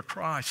testimony for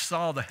Christ,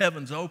 saw the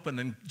heavens open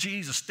and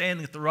Jesus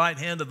standing at the right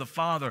hand of the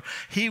Father.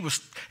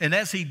 And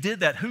as he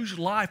did that, whose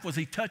life was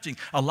he touching?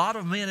 A lot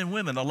of men and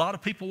women, a lot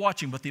of people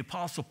watching, but the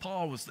Apostle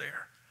Paul was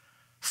there.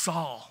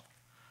 Saul.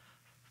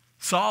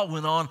 Saul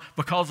went on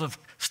because of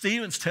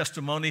Stephen's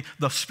testimony.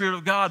 The Spirit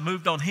of God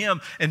moved on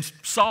him, and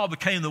Saul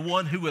became the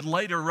one who would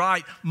later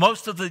write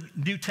most of the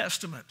New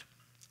Testament.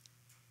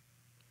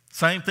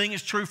 Same thing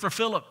is true for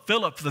Philip.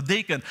 Philip, the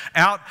deacon,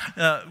 out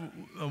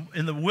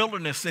in the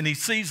wilderness, and he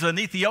sees an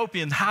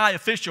Ethiopian high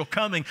official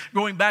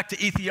going back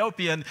to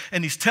Ethiopia,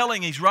 and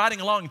he's riding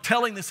along and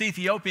telling this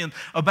Ethiopian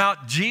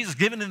about Jesus,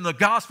 giving him the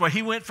gospel.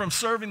 He went from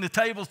serving the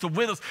tables to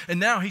widows, and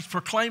now he's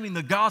proclaiming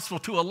the gospel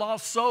to a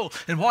lost soul.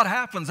 And what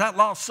happens? That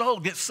lost soul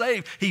gets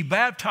saved. He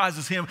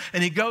baptizes him,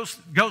 and he goes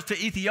to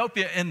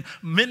Ethiopia, and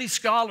many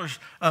scholars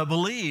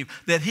believe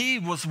that he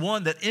was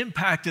one that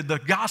impacted the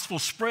gospel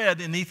spread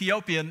in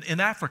Ethiopia and in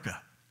Africa.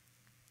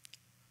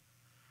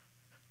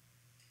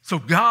 So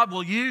God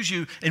will use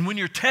you, and when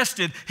you're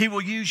tested, He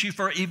will use you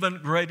for even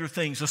greater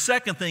things. The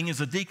second thing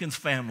is a deacon's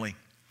family.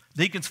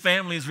 Deacon's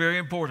family is very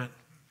important.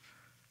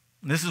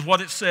 And this is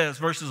what it says,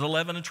 verses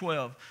 11 and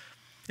 12.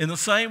 In the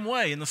same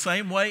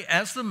way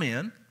as the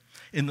men,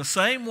 in the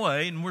same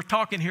way, and we're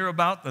talking here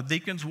about the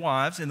deacon's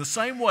wives, in the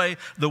same way,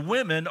 the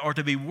women are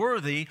to be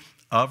worthy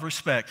of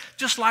respect,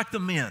 just like the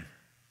men.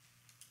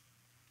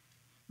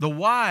 The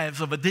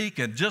wives of a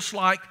deacon, just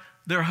like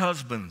their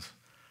husbands,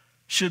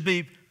 should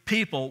be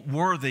people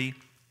worthy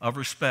of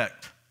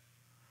respect.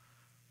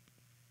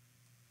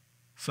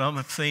 Some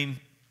have seen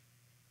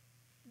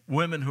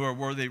women who are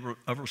worthy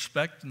of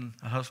respect and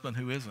a husband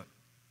who isn't.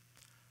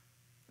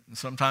 And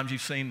sometimes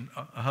you've seen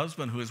a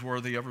husband who is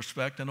worthy of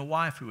respect and a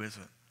wife who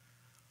isn't.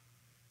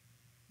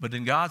 But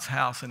in God's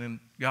house and in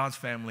God's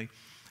family,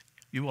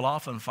 you will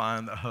often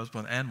find a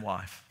husband and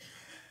wife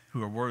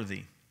who are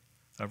worthy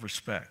of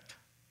respect.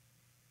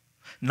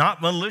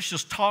 Not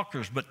malicious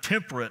talkers, but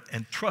temperate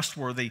and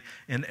trustworthy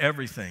in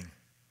everything.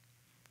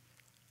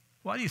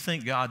 Why do you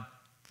think God,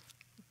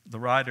 the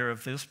writer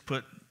of this,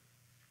 put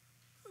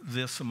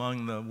this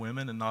among the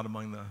women and not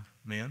among the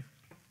men?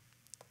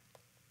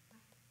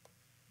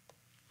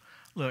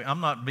 Look, I'm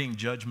not being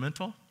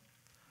judgmental.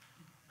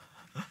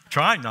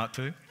 Trying not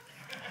to.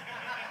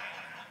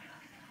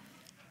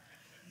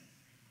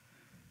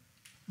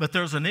 But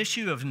there's an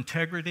issue of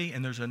integrity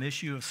and there's an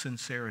issue of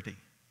sincerity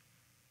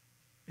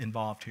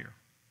involved here.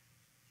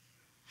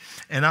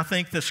 And I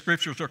think the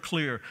scriptures are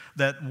clear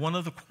that one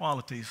of the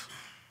qualities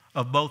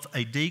of both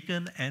a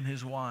deacon and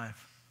his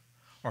wife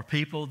are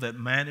people that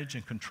manage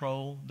and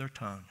control their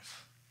tongues.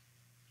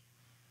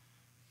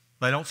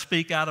 They don't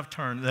speak out of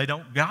turn. They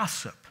don't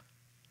gossip.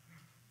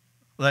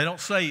 They don't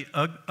say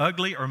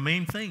ugly or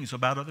mean things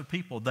about other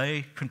people.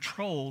 They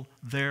control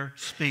their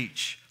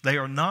speech. They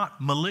are not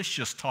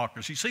malicious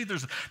talkers. You see,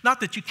 there's not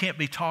that you can't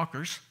be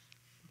talkers.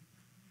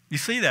 You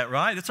see that,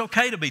 right? It's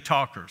okay to be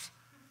talkers.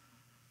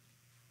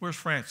 Where's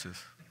Francis?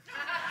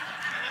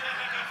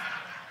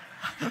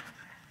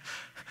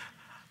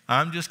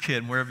 I'm just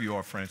kidding, wherever you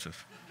are, Francis.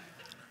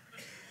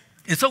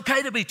 It's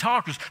okay to be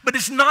talkers, but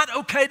it's not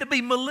okay to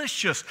be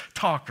malicious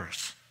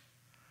talkers.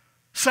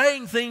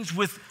 Saying things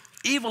with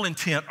evil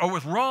intent or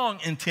with wrong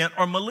intent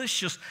or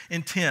malicious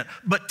intent,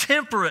 but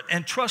temperate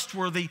and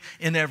trustworthy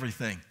in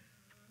everything.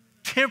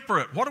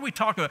 Temperate. What are we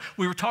talking about?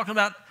 We were talking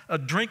about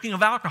drinking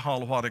of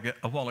alcohol a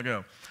while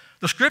ago.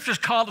 The scriptures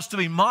call us to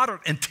be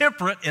moderate and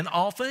temperate in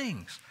all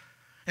things.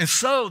 And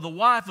so the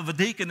wife of a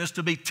deacon is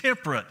to be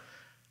temperate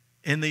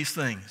in these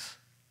things.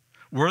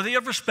 Worthy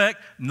of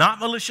respect, not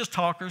malicious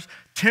talkers,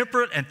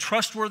 temperate and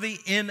trustworthy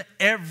in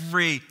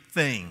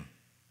everything.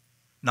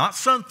 Not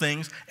some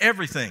things,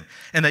 everything.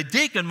 And a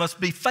deacon must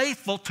be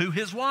faithful to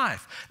his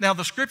wife. Now,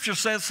 the scripture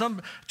says,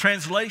 some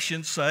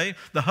translations say,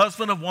 the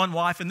husband of one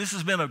wife, and this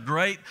has been a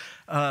great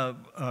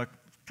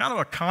kind of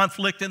a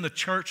conflict in the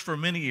church for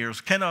many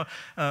years. Can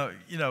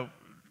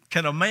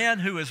a man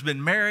who has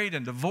been married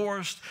and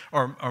divorced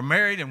or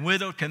married and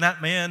widowed, can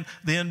that man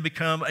then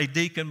become a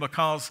deacon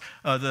because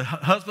the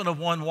husband of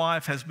one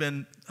wife has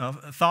been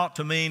thought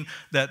to mean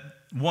that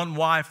one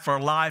wife for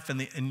life,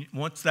 and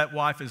once that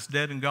wife is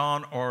dead and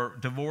gone or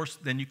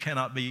divorced, then you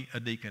cannot be a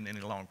deacon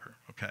any longer,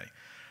 okay?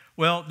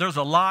 Well, there's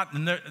a lot,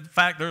 and in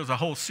fact, there's a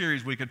whole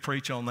series we could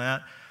preach on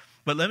that.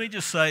 But let me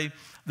just say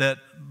that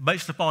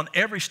based upon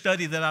every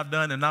study that I've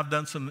done, and I've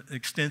done some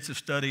extensive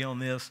study on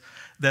this,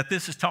 that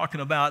this is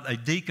talking about a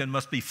deacon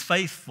must be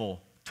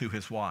faithful to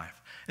his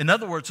wife. In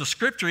other words, the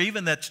scripture,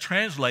 even that's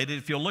translated,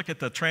 if you'll look at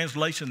the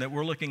translation that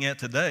we're looking at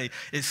today,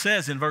 it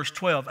says in verse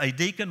 12, a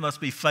deacon must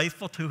be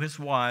faithful to his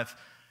wife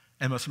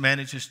and must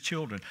manage his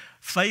children.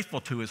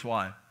 Faithful to his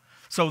wife.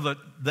 So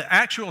the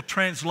actual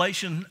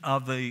translation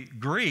of the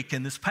Greek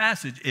in this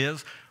passage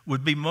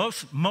would be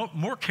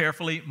more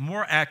carefully,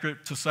 more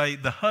accurate to say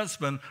the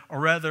husband, or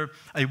rather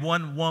a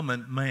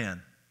one-woman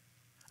man.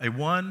 A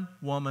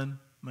one-woman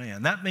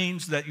man. That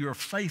means that you're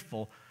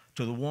faithful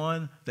to the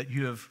one that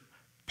you have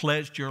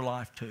pledged your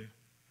life to.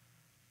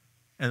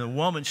 And the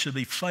woman should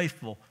be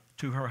faithful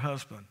to her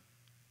husband.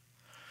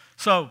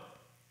 So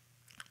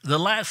the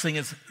last thing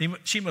is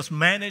he must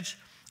manage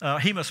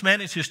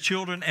his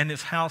children and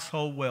his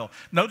household well.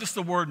 Notice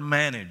the word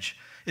manage.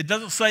 It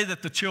doesn't say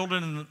that the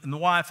children and the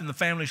wife and the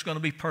family is going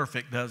to be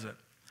perfect, does it?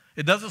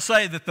 It doesn't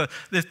say that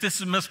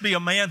this must be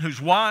a man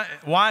whose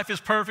wife is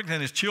perfect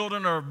and his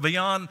children are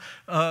beyond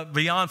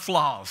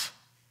flaws.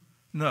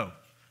 No.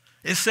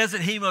 It says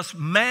that he must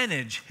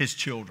manage his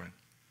children.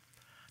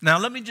 Now,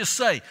 let me just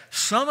say,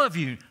 some of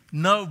you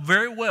know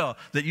very well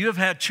that you have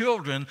had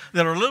children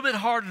that are a little bit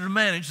harder to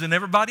manage than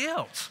everybody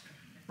else,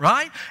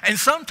 right? And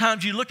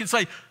sometimes you look and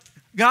say,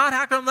 God,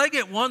 how come they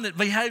get one that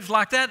behaves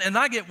like that and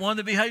I get one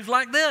that behaves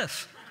like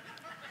this?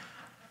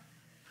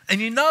 And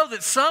you know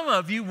that some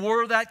of you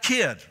were that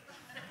kid,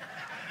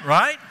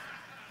 right?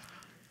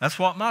 That's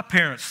what my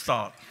parents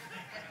thought.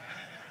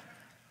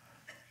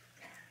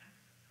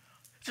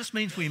 It just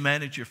means we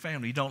manage your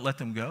family. You don't let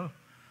them go.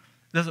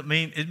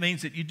 It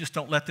means that you just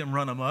don't let them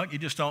run amok. You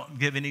just don't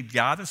give any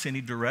guidance,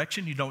 any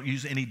direction. You don't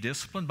use any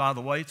discipline. By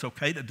the way, it's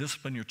okay to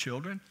discipline your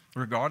children,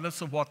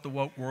 regardless of what the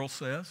woke world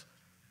says.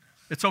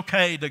 It's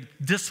okay to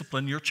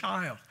discipline your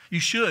child. You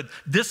should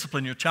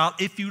discipline your child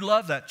if you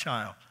love that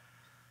child.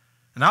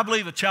 And I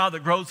believe a child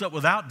that grows up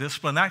without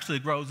discipline actually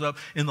grows up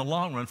in the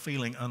long run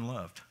feeling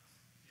unloved.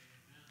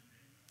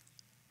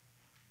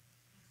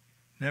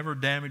 Never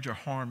damage or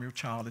harm your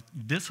child.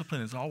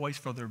 Discipline is always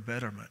for their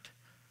betterment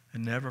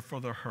and never for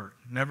their hurt.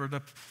 Never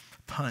to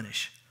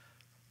punish,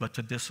 but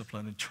to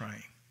discipline and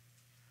train.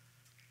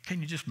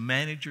 Can you just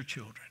manage your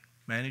children?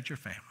 Manage your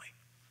family?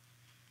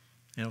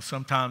 You know,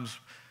 sometimes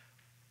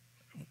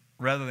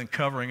rather than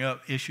covering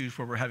up issues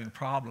where we're having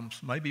problems,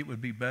 maybe it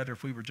would be better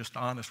if we were just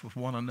honest with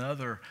one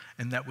another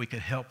and that we could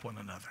help one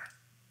another.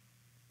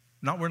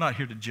 We're not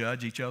here to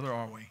judge each other,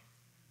 are we?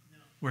 No.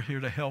 We're here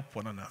to help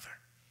one another.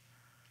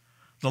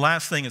 The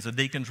last thing is a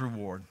deacon's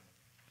reward.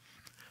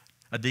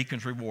 A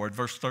deacon's reward,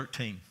 verse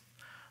 13.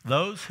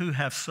 Those who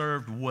have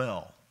served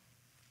well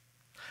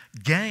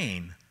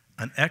gain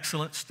an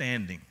excellent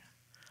standing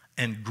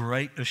and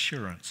great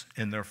assurance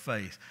in their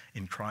faith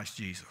in Christ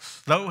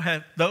Jesus.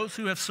 Those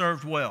who have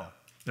served well,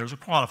 there's a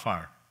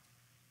qualifier.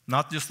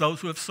 Not just those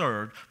who have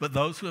served, but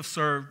those who have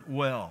served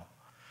well.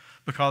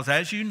 Because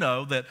as you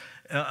know, that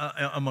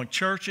among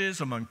churches,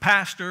 among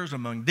pastors,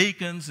 among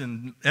deacons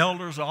and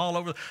elders all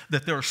over,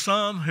 that there are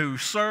some who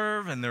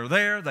serve and they're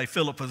there, they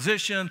fill a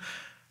position.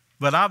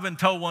 But I've been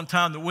told one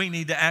time that we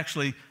need to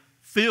actually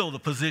fill the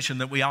position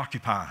that we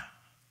occupy.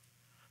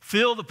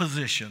 Fill the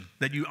position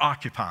that you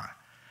occupy.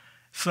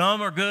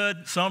 Some are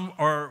good, some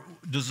are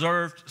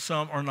deserved,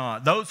 some are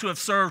not. Those who have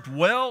served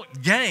well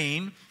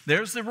gain,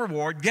 there's the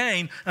reward,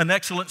 gain an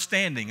excellent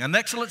standing. An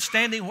excellent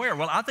standing where?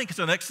 Well, I think it's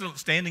an excellent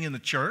standing in the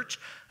church,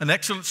 an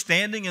excellent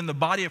standing in the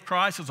body of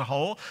Christ as a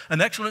whole,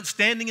 an excellent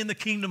standing in the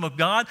kingdom of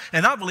God,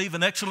 and I believe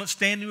an excellent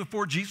standing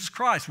before Jesus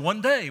Christ. One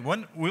day,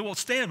 we will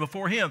stand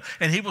before Him,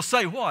 and He will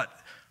say what?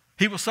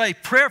 He will say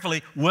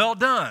prayerfully, well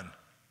done.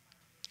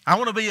 I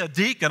want to be a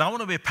deacon. I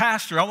want to be a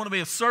pastor. I want to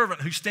be a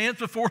servant who stands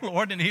before the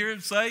Lord and hear Him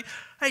say,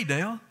 hey,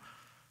 Dale,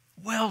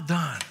 well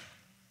done,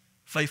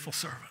 faithful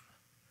servant.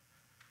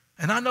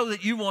 And I know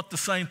that you want the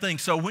same thing.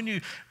 So when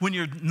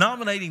you're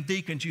nominating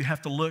deacons, you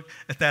have to look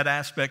at that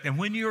aspect. And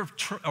when you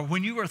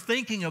are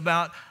thinking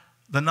about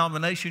the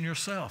nomination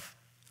yourself,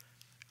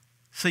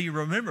 see,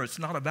 remember, it's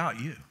not about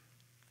you.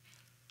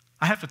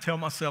 I have to tell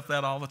myself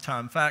that all the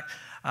time. In fact,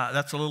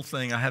 that's a little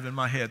thing I have in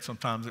my head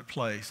sometimes it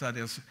plays. That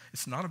is,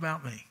 it's not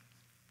about me.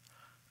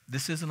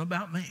 This isn't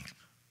about me.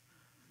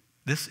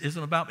 This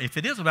isn't about me. If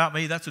it is about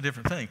me, that's a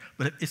different thing.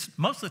 But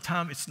most of the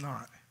time, it's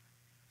not.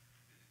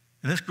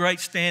 And this great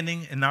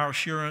standing and our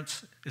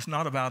assurance is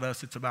not about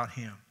us, it's about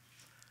Him.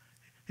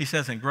 He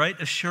says, in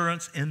great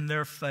assurance in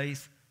their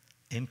faith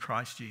in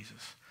Christ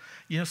Jesus.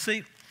 You know,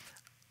 see,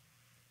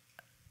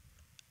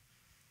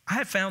 I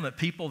have found that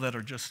people that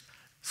are just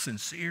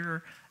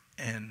sincere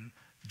and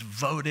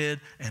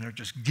devoted and are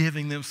just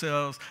giving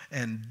themselves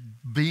and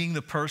being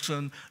the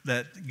person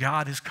that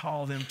God has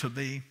called them to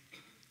be.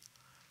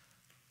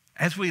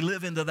 As we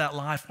live into that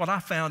life, what I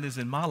found is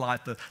in my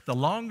life, the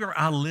longer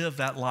I lived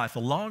that life,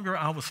 the longer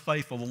I was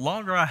faithful, the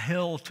longer I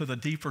held to the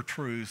deeper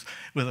truths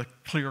with a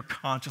clear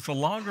conscience, the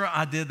longer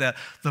I did that,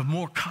 the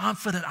more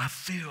confident I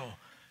feel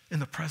in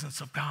the presence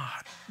of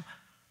God.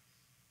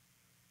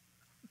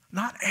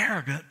 Not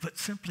arrogant, but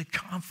simply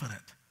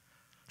confident.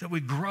 That we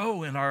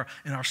grow in our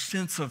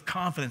sense of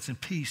confidence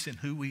and peace in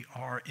who we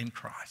are in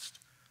Christ.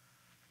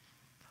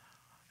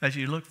 As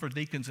you look for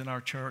deacons in our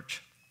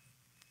church,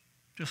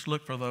 just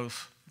look for those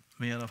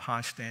men of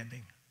high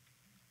standing,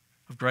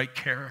 of great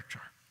character,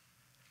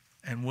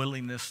 and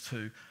willingness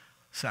to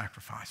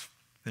sacrifice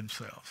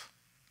themselves.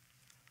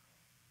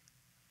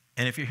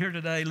 And if you're here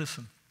today,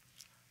 listen,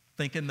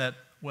 thinking that,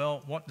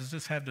 well, what does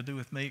this have to do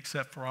with me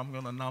except for I'm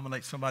going to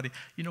nominate somebody?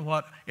 You know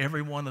what?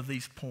 Every one of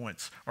these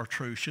points are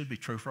true, should be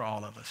true for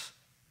all of us.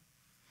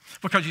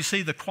 Because you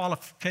see, the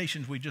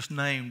qualifications we just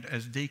named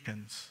as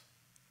deacons,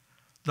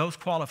 those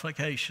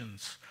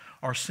qualifications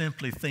are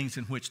simply things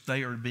in which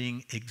they are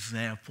being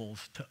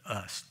examples to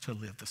us to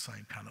live the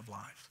same kind of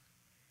life.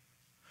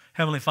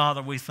 Heavenly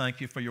Father, we thank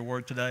you for your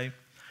word today.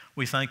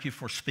 We thank you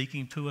for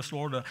speaking to us,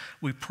 Lord.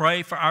 We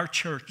pray for our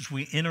church as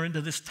we enter into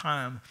this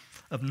time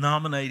of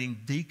nominating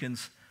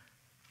deacons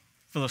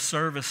for the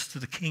service to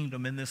the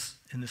kingdom in this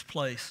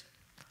place.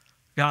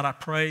 God, I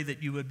pray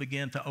that you would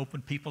begin to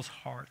open people's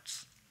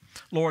hearts.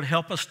 Lord,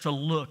 help us to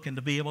look and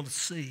to be able to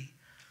see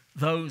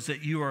those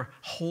that you are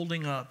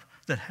holding up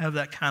that have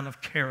that kind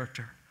of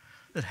character,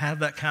 that have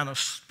that kind of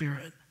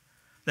spirit,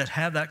 that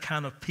have that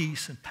kind of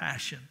peace and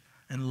passion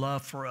and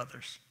love for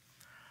others.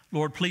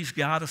 Lord, please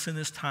guide us in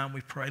this time,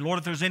 we pray. Lord,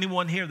 if there's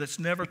anyone here that's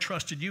never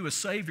trusted you as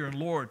Savior and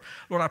Lord,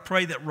 I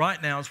pray that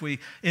right now as we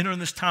enter in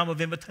this time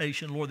of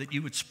invitation, Lord, that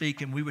you would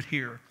speak and we would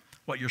hear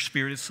what your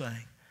Spirit is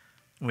saying.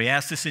 We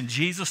ask this in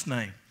Jesus'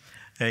 name.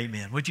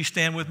 Amen. Would you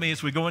stand with me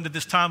as we go into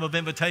this time of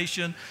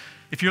invitation?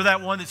 If you're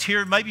that one that's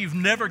here, maybe you've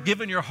never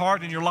given your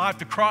heart and your life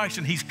to Christ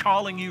and He's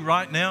calling you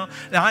right now,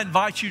 then I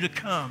invite you to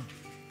come.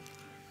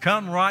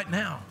 Come right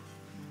now.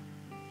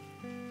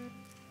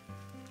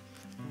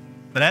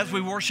 But as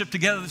we worship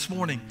together this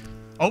morning,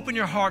 open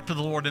your heart to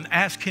the Lord and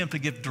ask Him to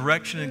give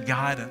direction and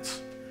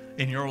guidance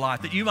in your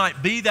life, that you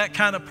might be that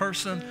kind of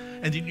person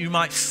and that you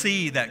might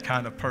see that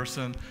kind of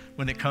person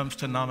when it comes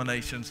to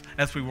nominations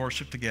as we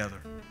worship together.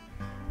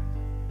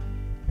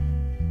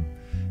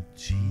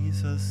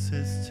 Jesus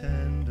is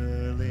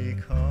tenderly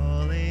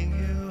calling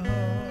you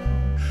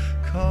home,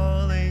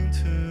 calling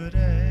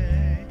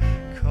today,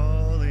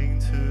 calling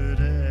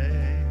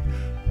today.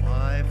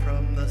 Why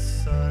from the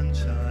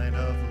sunshine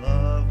of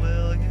love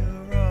will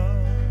you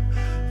roam,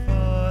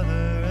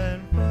 farther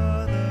and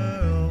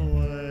farther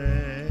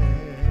away?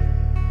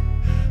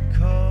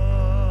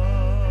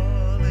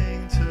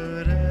 Calling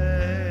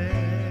today,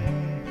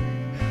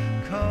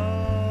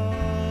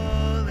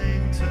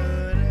 calling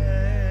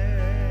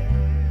today.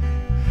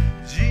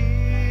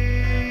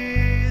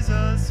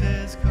 Jesus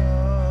is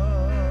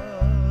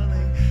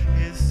calling,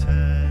 is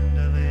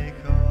tenderly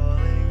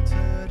calling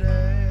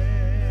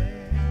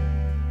today.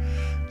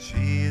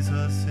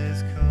 Jesus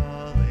is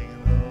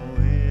calling the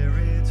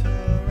weary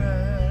to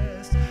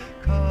rest,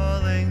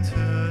 calling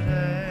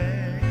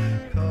today,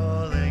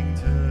 calling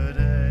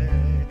today.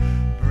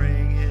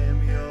 Bring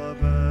Him your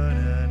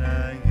burden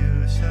and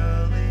you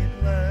shall be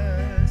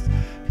blessed.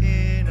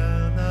 He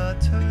will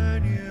not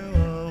turn you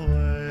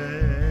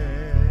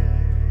away.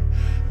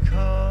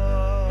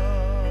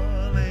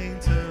 Calling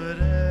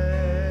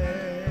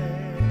today,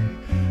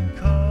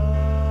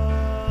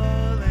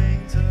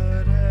 calling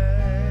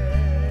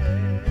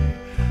today.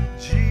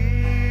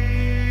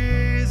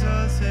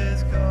 Jesus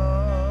is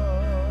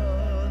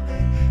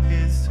calling,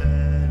 is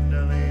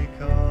tenderly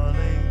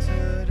calling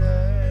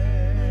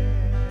today.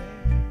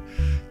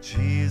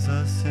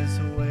 Jesus is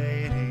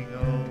waiting,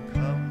 oh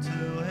come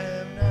to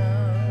Him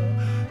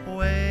now.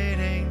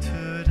 Waiting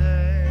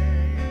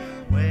today,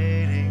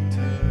 waiting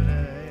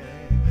today.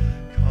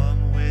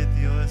 Come with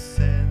your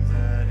sins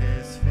at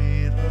His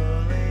feet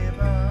lowly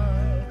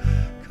bow.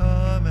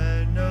 Come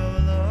and no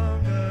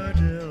longer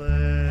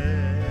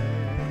delay.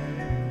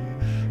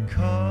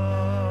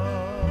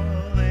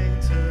 Calling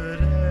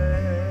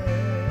today,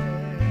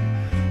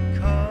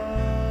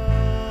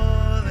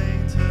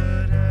 calling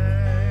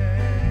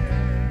today.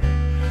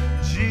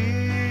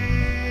 Jesus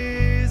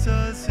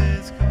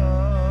is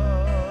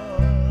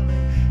calling,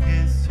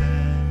 is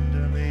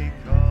tenderly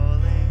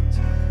calling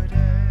today.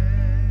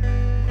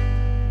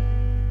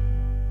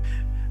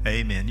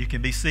 Amen. You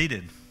can be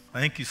seated.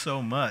 Thank you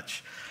so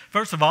much.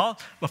 First of all,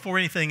 before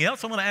anything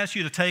else, I want to ask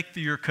you to take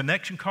your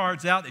connection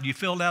cards out that you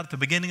filled out at the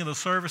beginning of the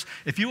service.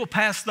 If you will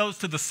pass those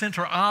to the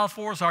center aisle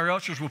for us, our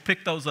ushers will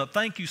pick those up.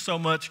 Thank you so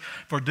much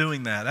for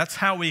doing that. That's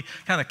how we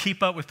kind of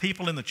keep up with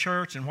people in the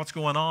church and what's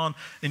going on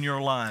in your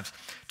lives.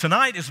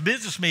 Tonight is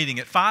business meeting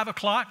at 5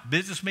 o'clock,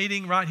 business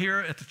meeting right here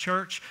at the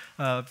church.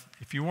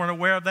 If you weren't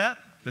aware of that,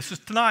 this is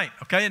tonight,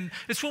 okay? And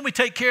it's when we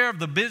take care of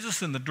the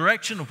business and the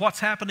direction of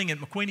what's happening at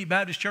McQueeney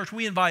Baptist Church.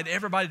 We invite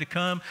everybody to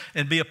come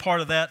and be a part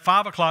of that.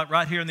 5 o'clock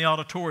right here in the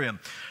auditorium.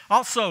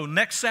 Also,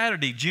 next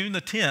Saturday, June the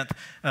 10th,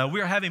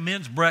 we are having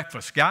men's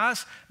breakfast.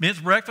 Guys,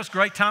 men's breakfast,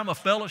 great time of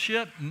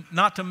fellowship,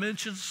 not to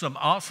mention some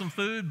awesome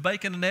food,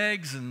 bacon and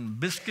eggs and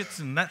biscuits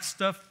and that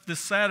stuff this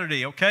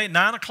Saturday, okay?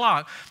 9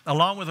 o'clock,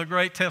 along with a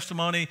great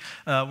testimony.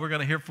 We're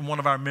going to hear from one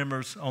of our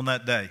members on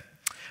that day.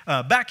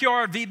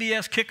 Backyard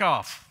VBS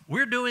kickoff.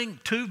 We're doing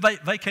 2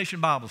 vacation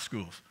Bible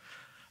schools.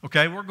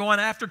 Okay, we're going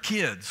after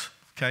kids.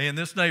 okay, in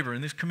this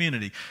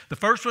community. The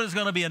first one is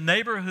going to be a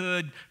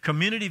neighborhood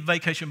community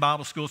vacation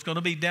Bible school. It's going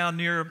to be down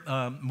near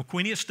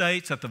McQueeney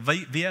Estates at the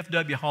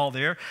VFW Hall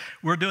there.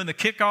 We're doing the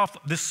kickoff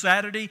this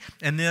Saturday,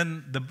 and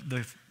then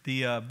the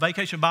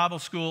Vacation Bible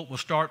School will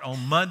start on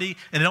Monday,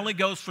 and it only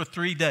goes for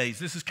 3 days.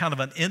 This is kind of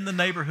an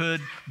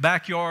in-the-neighborhood,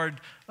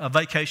 backyard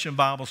Vacation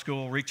Bible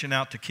School, reaching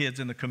out to kids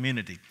in the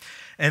community.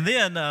 And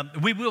then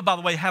we will, by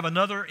the way, have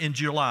another in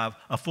July,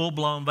 a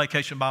full-blown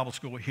Vacation Bible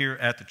School here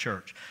at the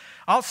church.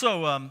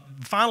 Also,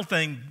 final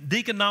thing,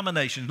 deacon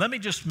nominations. Let me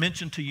just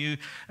mention to you,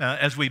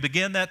 as we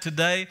begin that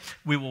today,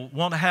 we will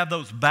want to have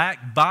those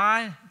back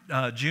by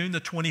June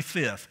the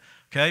 25th.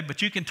 Okay,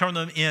 but you can turn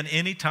them in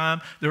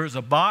anytime. There is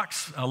a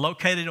box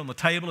located on the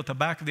table at the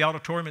back of the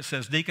auditorium. It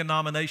says deacon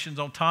nominations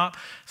on top.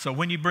 So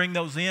when you bring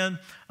those in,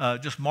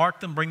 just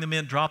mark them, bring them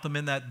in, drop them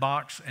in that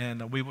box,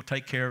 and we will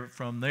take care of it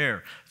from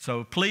there.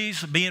 So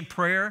please be in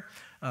prayer.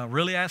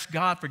 Really ask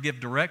God for give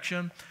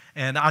direction.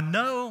 And I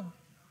know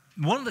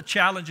one of the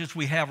challenges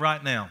we have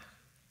right now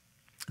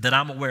that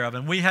I'm aware of,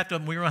 and we're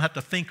going to have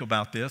to think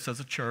about this as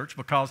a church,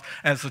 because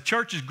as the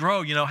churches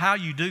grow, you know, how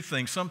you do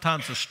things,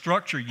 sometimes the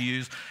structure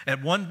used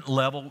at one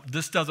level,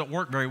 this doesn't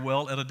work very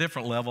well at a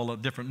different level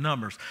at different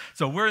numbers.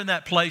 So we're in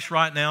that place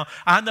right now.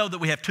 I know that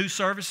we have 2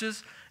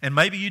 services, and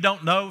maybe you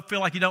feel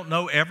like you don't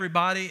know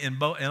everybody in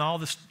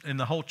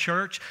the whole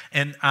church.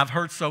 And I've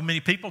heard so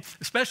many people,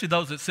 especially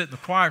those that sit in the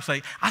choir,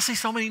 say, I see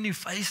so many new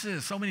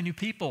faces, so many new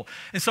people.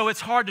 And so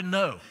it's hard to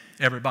know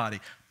everybody.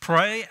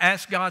 Pray,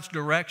 ask God's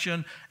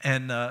direction,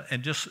 and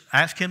just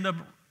ask Him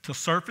to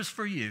surface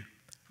for you.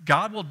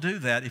 God will do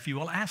that if you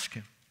will ask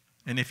Him.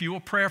 And if you will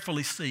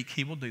prayerfully seek,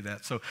 He will do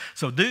that. So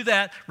do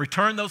that.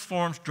 Return those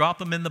forms. Drop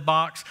them in the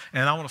box.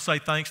 And I want to say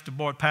thanks to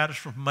Boyd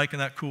Patterson for making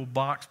that cool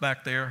box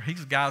back there.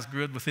 He's a guy's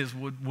good with his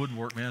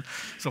woodwork, man.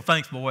 So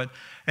thanks, Boyd.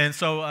 And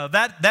so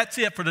that's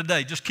it for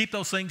today. Just keep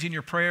those things in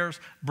your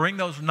prayers. Bring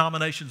those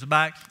nominations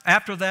back.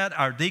 After that,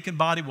 our deacon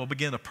body will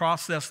begin to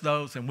process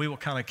those, and we will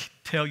kind of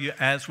tell you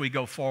as we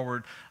go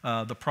forward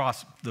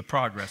the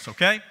progress,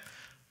 okay?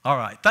 All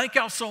right. Thank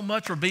y'all so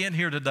much for being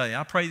here today.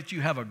 I pray that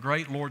you have a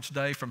great Lord's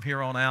Day from here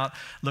on out.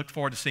 Look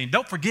forward to seeing you.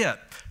 Don't forget,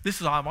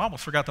 I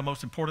almost forgot the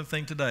most important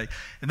thing today,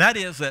 and that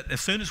is that as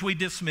soon as we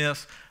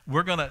dismiss,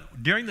 we're going to,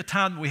 during the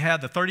time that we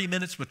have the 30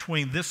 minutes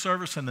between this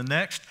service and the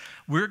next,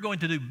 we're going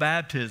to do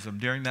baptism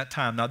during that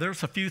time. Now,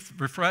 there's a few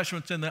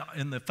refreshments in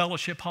the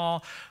fellowship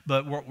hall,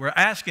 but what we're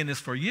asking is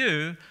for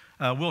you.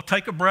 We'll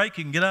take a break.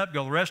 You can get up,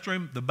 go to the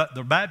restroom.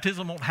 The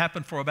baptism won't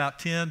happen for about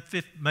 10,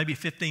 maybe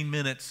 15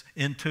 minutes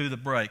into the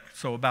break.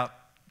 So about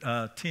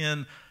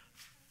 10:40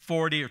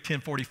 or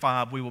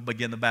 10:45, we will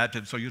begin the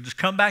baptism. So you'll just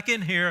come back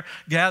in here,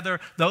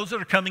 gather. Those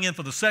that are coming in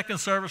for the second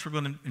service, we're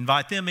going to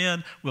invite them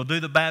in. We'll do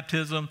the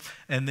baptism,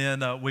 and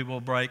then we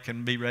will break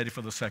and be ready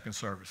for the second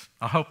service.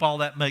 I hope all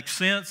that makes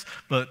sense,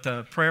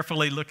 but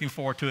prayerfully looking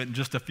forward to it in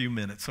just a few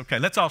minutes. Okay,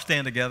 let's all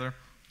stand together.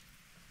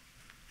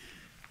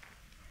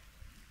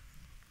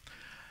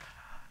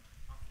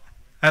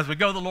 As we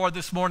go to the Lord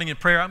this morning in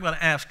prayer, I'm going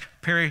to ask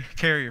Perry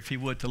Carrier, if he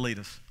would, to lead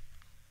us.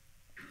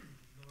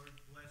 Lord,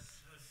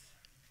 bless us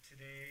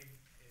today and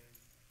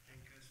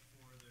thank us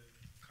for the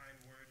kind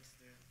words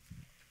that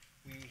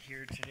we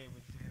hear today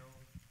with Dale.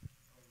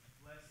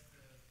 Bless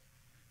the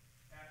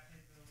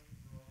baptism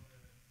for all the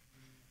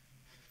new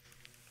people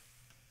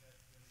that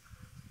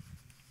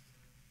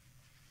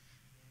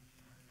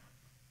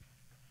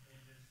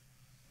and just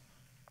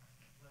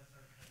bless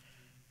our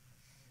country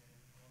and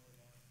all of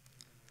us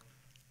in the world.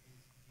 In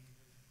Jesus' name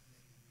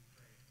we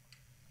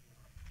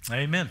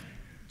pray. Amen.